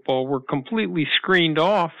on football, we're completely screened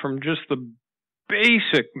off from just the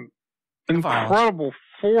basic, incredible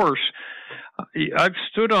force. I've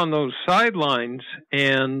stood on those sidelines,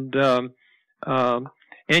 and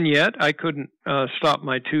yet I couldn't stop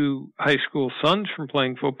my two high school sons from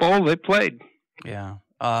playing football. They played. Yeah.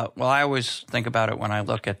 Well, I always think about it when I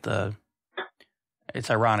look at it's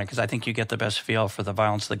ironic because I think you get the best feel for the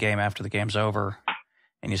violence of the game after the game's over.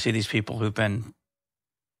 And you see these people who've been,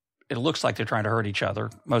 it looks like they're trying to hurt each other.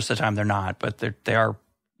 Most of the time they're not, but they are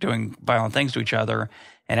doing violent things to each other.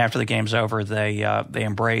 And after the game's over, they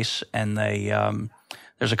embrace, and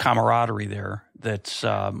there's a camaraderie there that's,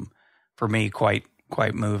 for me, quite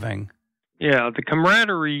moving. Yeah, the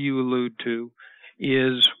camaraderie you allude to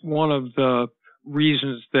is one of the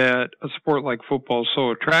reasons that a sport like football is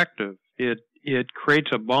so attractive. It creates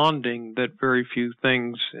a bonding that very few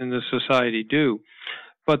things in this society do.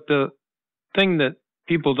 But the thing that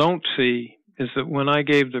people don't see is that when I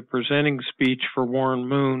gave the presenting speech for Warren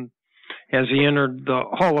Moon as he entered the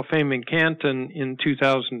Hall of Fame in Canton in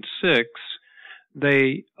 2006,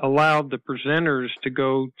 they allowed the presenters to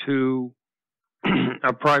go to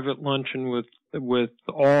a private luncheon with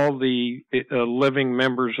all the living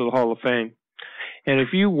members of the Hall of Fame. And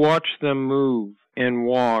if you watch them move and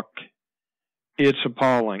walk, it's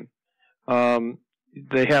appalling.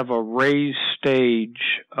 They have a raised stage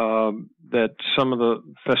that some of the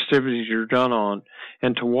festivities are done on,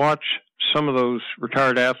 and to watch some of those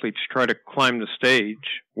retired athletes try to climb the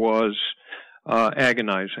stage was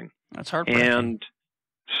agonizing. That's heartbreaking. And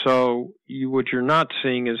so what you're not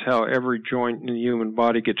seeing is how every joint in the human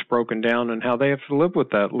body gets broken down and how they have to live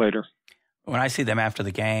with that later. When I see them after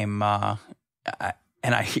the game,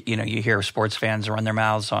 you hear sports fans run their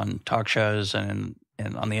mouths on talk shows and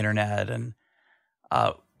on the internet, and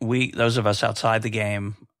those of us outside the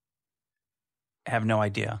game have no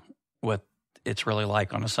idea what it's really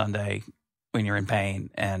like on a Sunday when you're in pain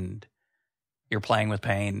and you're playing with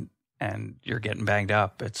pain and you're getting banged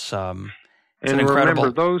up. It's an incredible.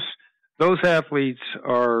 Remember, those athletes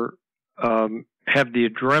are have the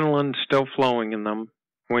adrenaline still flowing in them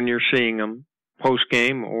when you're seeing them post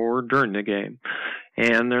game or during the game,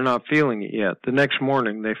 and they're not feeling it yet. The next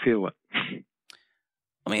morning, they feel it.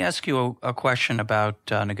 Let me ask you a question about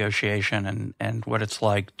negotiation and what it's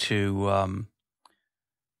like to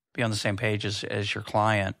be on the same page as your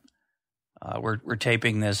client. We're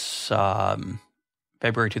taping this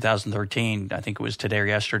February 2013. I think it was today or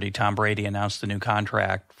yesterday. Tom Brady announced the new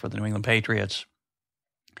contract for the New England Patriots,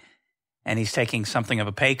 and he's taking something of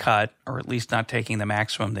a pay cut, or at least not taking the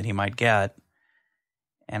maximum that he might get.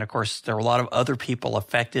 And of course, there were a lot of other people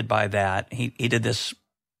affected by that. He did this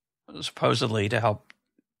supposedly to help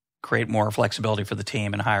create more flexibility for the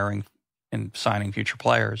team in hiring and signing future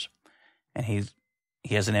players. And he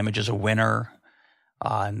has an image as a winner.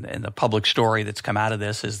 And the public story that's come out of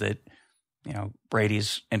this is that,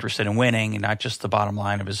 Brady's interested in winning and not just the bottom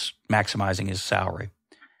line of his maximizing his salary,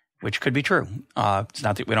 which could be true. It's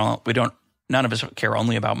not that none of us care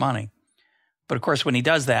only about money. But of course, when he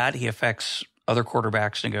does that, he affects other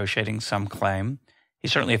quarterbacks negotiating, some claim. He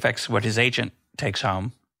certainly affects what his agent takes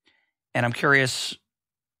home. And I'm curious,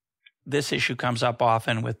 this issue comes up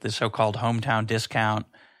often with the so-called hometown discount.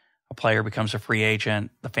 A player becomes a free agent.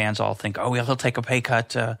 The fans all think, he'll take a pay cut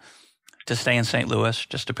to stay in St. Louis,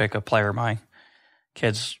 just to pick a player my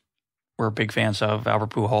kids were big fans of,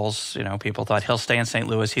 Albert Pujols. People thought he'll stay in St.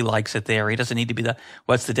 Louis. He likes it there. He doesn't need to be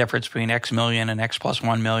what's the difference between X million and X plus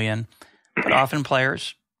 1 million? But often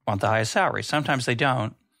players want the highest salary. Sometimes they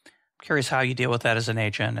don't. I'm curious how you deal with that as an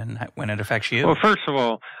agent and when it affects you. Well, first of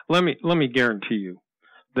all, let me guarantee you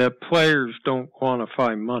that players don't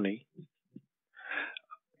quantify money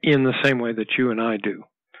in the same way that you and I do.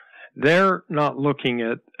 They're not looking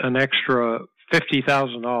at an extra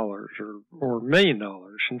 $50,000 or $1 million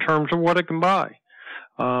in terms of what it can buy.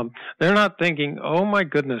 They're not thinking, oh my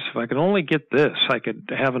goodness, if I could only get this, I could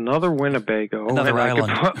have another Winnebago. Another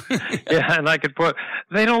island.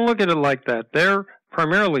 They don't look at it like that. They're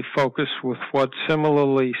primarily focused with what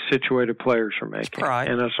similarly situated players are making.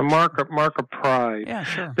 And it's a mark of pride. Yeah,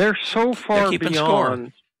 sure. They're so far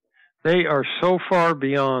beyond. They are so far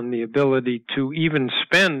beyond the ability to even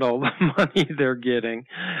spend all the money they're getting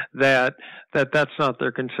that that's not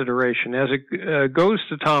their consideration. As it goes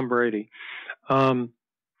to Tom Brady,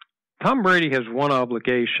 Tom Brady has one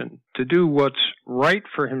obligation: to do what's right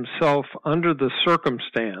for himself under the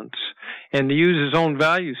circumstance and to use his own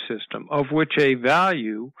value system, of which a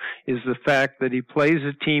value is the fact that he plays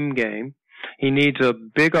a team game. He needs a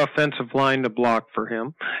big offensive line to block for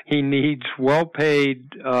him. He needs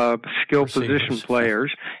well-paid skill position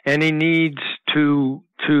players, and he needs to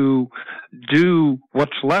do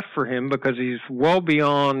what's left for him because he's well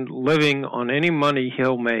beyond living on any money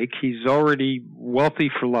he'll make. He's already wealthy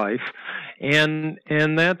for life, and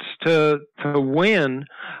that's to win.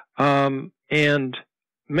 And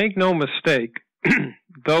make no mistake,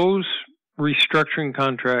 those restructuring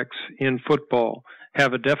contracts in football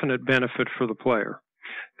have a definite benefit for the player,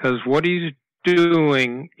 because what he's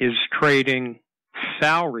doing is trading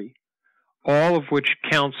salary, all of which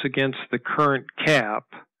counts against the current cap,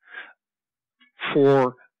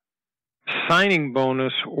 for signing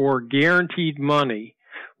bonus or guaranteed money,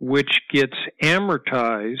 which gets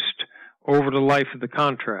amortized over the life of the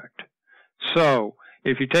contract. So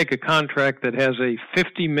if you take a contract that has a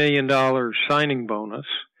 $50 million signing bonus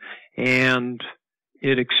and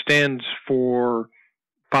it extends for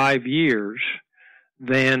 5 years,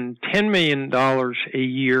 then $10 million a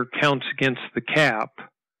year counts against the cap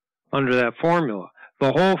under that formula.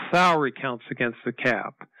 The whole salary counts against the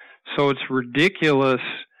cap. So it's ridiculous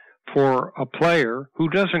for a player who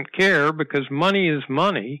doesn't care, because money is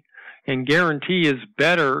money and guarantee is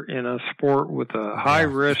better in a sport with a high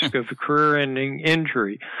risk of career-ending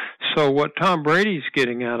injury. So what Tom Brady's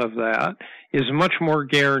getting out of that is much more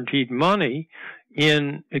guaranteed money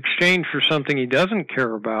in exchange for something he doesn't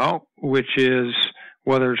care about, which is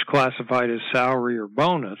whether it's classified as salary or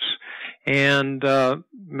bonus, and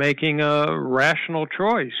making a rational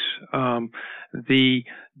choice. The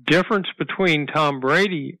difference between Tom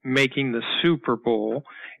Brady making the Super Bowl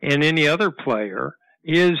and any other player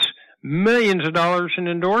is millions of dollars in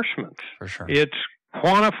endorsements. For sure. It's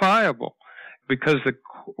quantifiable, because the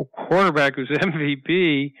quarterback who's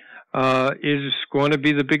MVP is going to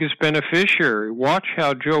be the biggest beneficiary. Watch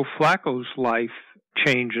how Joe Flacco's life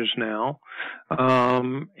changes now,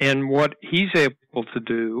 and what he's able to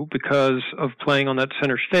do because of playing on that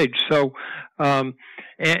center stage. So,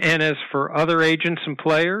 and as for other agents and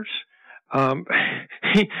players,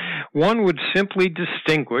 one would simply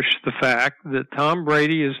distinguish the fact that Tom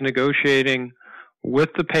Brady is negotiating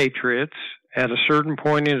with the Patriots at a certain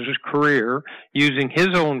point in his career using his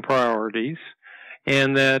own priorities,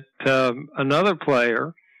 and that another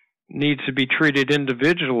player needs to be treated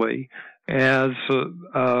individually as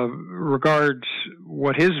regards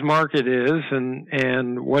what his market is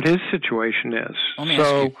and what his situation is. Let me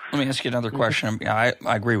ask you another question. I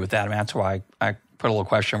agree with that. I mean, that's why I put a little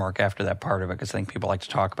question mark after that part of it, because I think people like to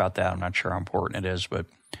talk about that. I'm not sure how important it is, but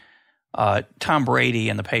Tom Brady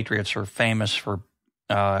and the Patriots are famous for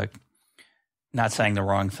not saying the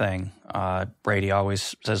wrong thing. Brady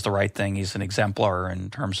always says the right thing. He's an exemplar in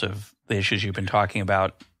terms of the issues you've been talking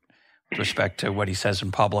about with respect to what he says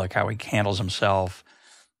in public, how he handles himself.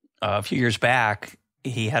 A few years back,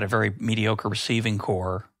 he had a very mediocre receiving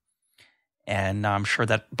core, and I'm sure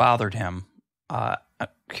that bothered him. I'm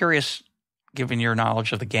curious, given your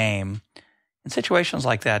knowledge of the game, in situations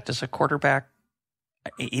like that, does a quarterback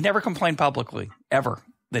 – he never complained publicly, ever,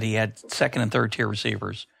 that he had second and third tier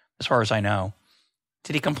receivers, as far as I know.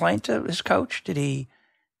 Did he complain to his coach?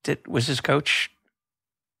 Was his coach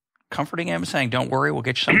comforting him, saying, "Don't worry, we'll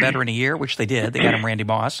get you something better in a year," which they did. They got him Randy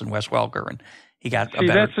Moss and Wes Welker, and he got a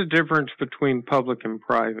better. That's the difference between public and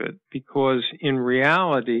private, because in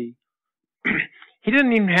reality, he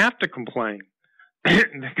didn't even have to complain.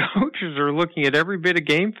 The coaches are looking at every bit of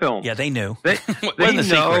game film. Yeah, they knew. They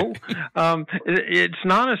know. It's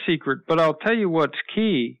not a secret, but I'll tell you what's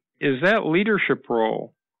key is that leadership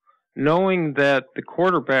role, knowing that the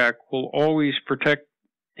quarterback will always protect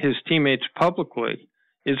his teammates publicly,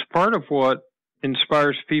 is part of what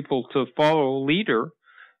inspires people to follow a leader,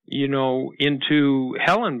 into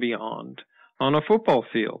hell and beyond on a football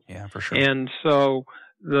field. Yeah, for sure. And so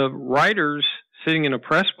the writers sitting in a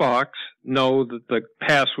press box know that the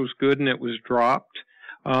pass was good and it was dropped.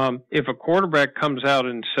 If a quarterback comes out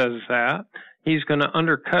and says that, he's going to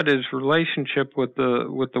undercut his relationship with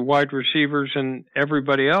the wide receivers and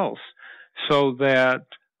everybody else. So that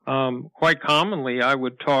quite commonly I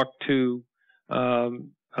would talk to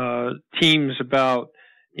teams about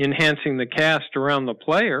enhancing the cast around the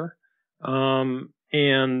player, but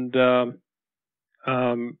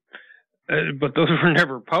those were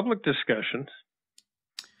never public discussions.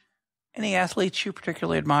 Any athletes you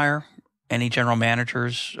particularly admire? Any general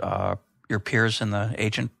managers your peers in the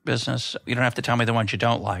agent business? You don't have to tell me the ones you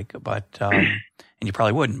don't like, but and you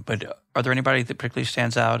probably wouldn't. But are there anybody that particularly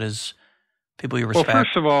stands out as people you respect? Well,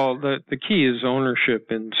 first of all, the key is ownership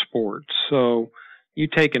in sports. So you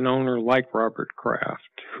take an owner like Robert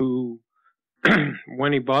Kraft, who,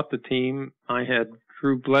 when he bought the team, I had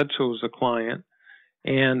Drew Bledsoe as a client,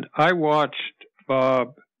 and I watched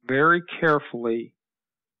Bob very carefully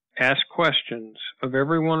ask questions of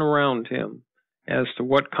everyone around him as to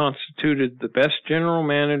what constituted the best general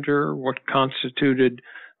manager, what constituted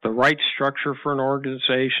the right structure for an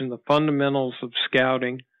organization, the fundamentals of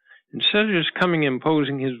scouting. Instead of just coming and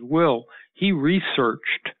imposing his will, he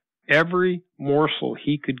researched every morsel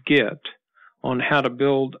he could get on how to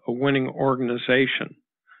build a winning organization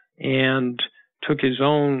and took his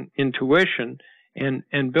own intuition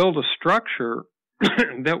and built a structure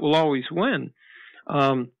that will always win,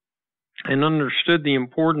 and understood the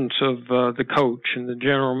importance of the coach and the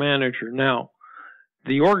general manager. Now,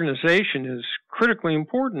 the organization is critically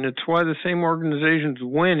important. It's why the same organizations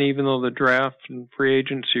win, even though the draft and free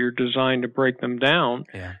agency are designed to break them down.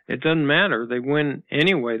 Yeah. It doesn't matter. They win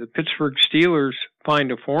anyway. The Pittsburgh Steelers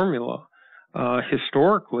find a formula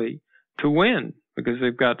historically to win because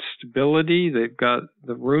they've got stability. They've got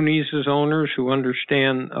the Rooneys as owners who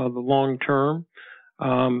understand the long term.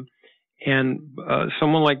 And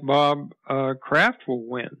someone like Bob Kraft will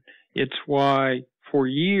win. It's why for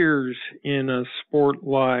years in a sport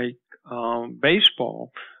like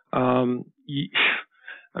baseball, George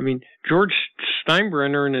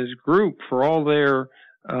Steinbrenner and his group, for all their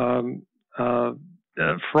for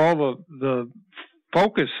all the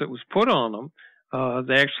focus that was put on them,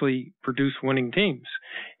 they actually produced winning teams.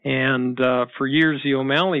 And for years, the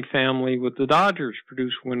O'Malley family with the Dodgers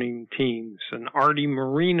produced winning teams. And Artie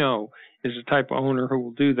Moreno is the type of owner who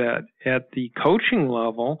will do that. At the coaching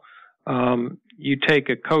level, you take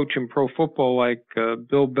a coach in pro football like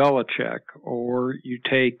Bill Belichick, or you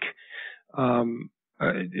take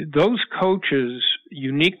those coaches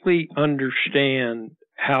uniquely understand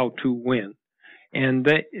how to win. And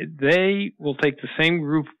they will take the same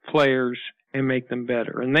group of players and make them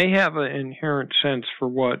better. And they have an inherent sense for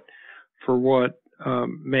what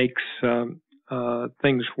makes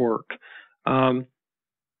things work.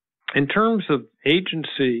 In terms of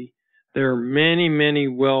agency, there are many, many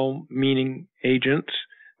well-meaning agents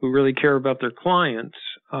who really care about their clients.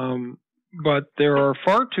 But there are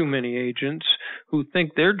far too many agents who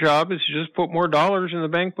think their job is to just put more dollars in the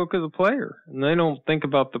bank book of the player. And they don't think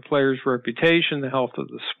about the player's reputation, the health of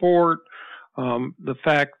the sport, the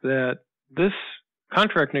fact that this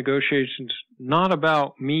contract negotiation is not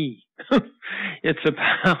about me. It's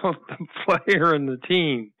about the player and the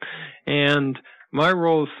team. And my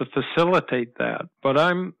role is to facilitate that. But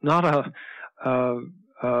I'm not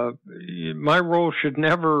my role should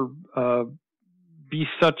never be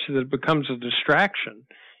such that it becomes a distraction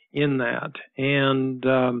in that. And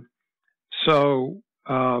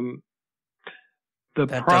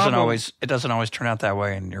it doesn't always turn out that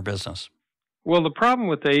way in your business. Well, the problem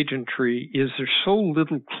with agentry is there's so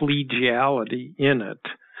little collegiality in it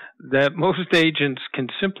that most agents can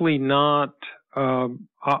simply not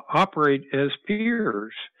operate as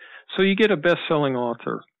peers. So you get a best-selling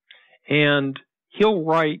author, and he'll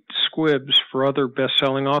write squibs for other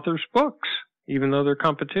best-selling authors' books, even though they're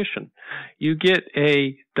competition. You get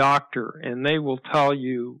a doctor, and they will tell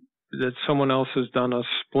you that someone else has done a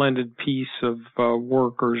splendid piece of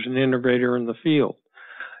work or is an innovator in the field.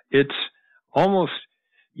 It's almost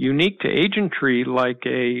unique to agentry, like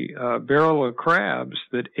a barrel of crabs,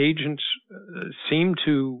 that agents seem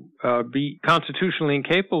to be constitutionally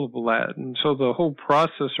incapable of that. And so the whole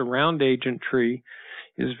process around agentry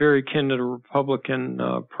is very akin to the Republican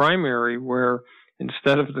primary, where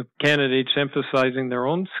instead of the candidates emphasizing their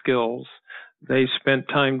own skills, they spent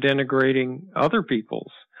time denigrating other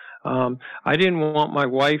people's. I didn't want my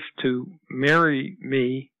wife to marry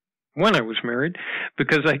me when I was married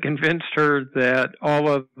because I convinced her that all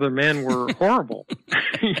of the men were horrible,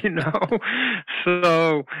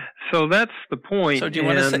 So that's the point. So do you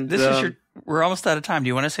want to say, we're almost out of time. Do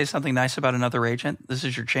you want to say something nice about another agent? This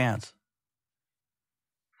is your chance.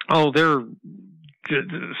 Oh, there are a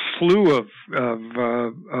slew of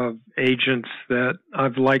agents that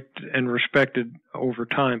I've liked and respected over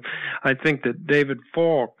time. I think that David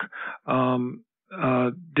Falk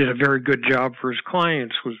did a very good job for his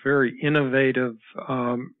clients, was very innovative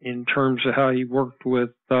in terms of how he worked with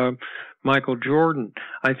Michael Jordan.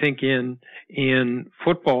 I think in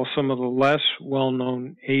football, some of the less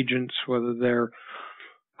well-known agents, whether they're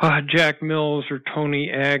Jack Mills or Tony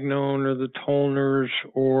Agnone or the Tolners,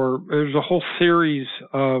 or there's a whole series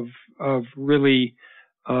of really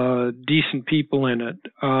decent people in it.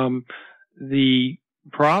 The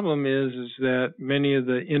problem is that many of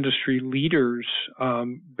the industry leaders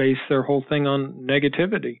base their whole thing on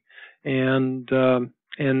negativity, and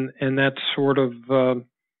that's sort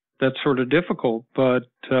of difficult. But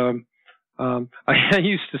I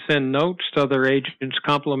used to send notes to other agents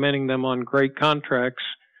complimenting them on great contracts,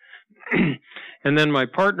 and then my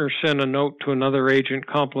partner sent a note to another agent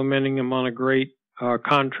complimenting him on a great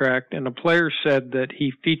contract, and a player said that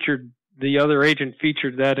the other agent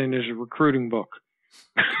featured that in his recruiting book.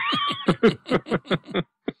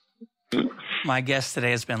 My guest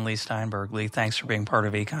today has been Leigh Steinberg. Leigh, thanks for being part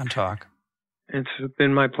of EconTalk. It's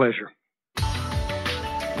been my pleasure.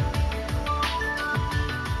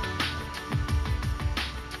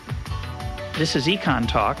 This is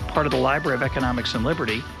EconTalk, part of the Library of Economics and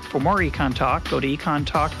Liberty. For more EconTalk, go to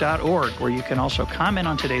econtalk.org, where you can also comment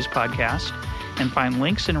on today's podcast and find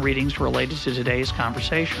links and readings related to today's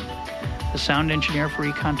conversation. The sound engineer for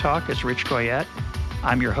EconTalk is Rich Goyette.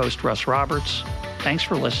 I'm your host, Russ Roberts. Thanks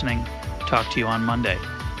for listening. Talk to you on Monday.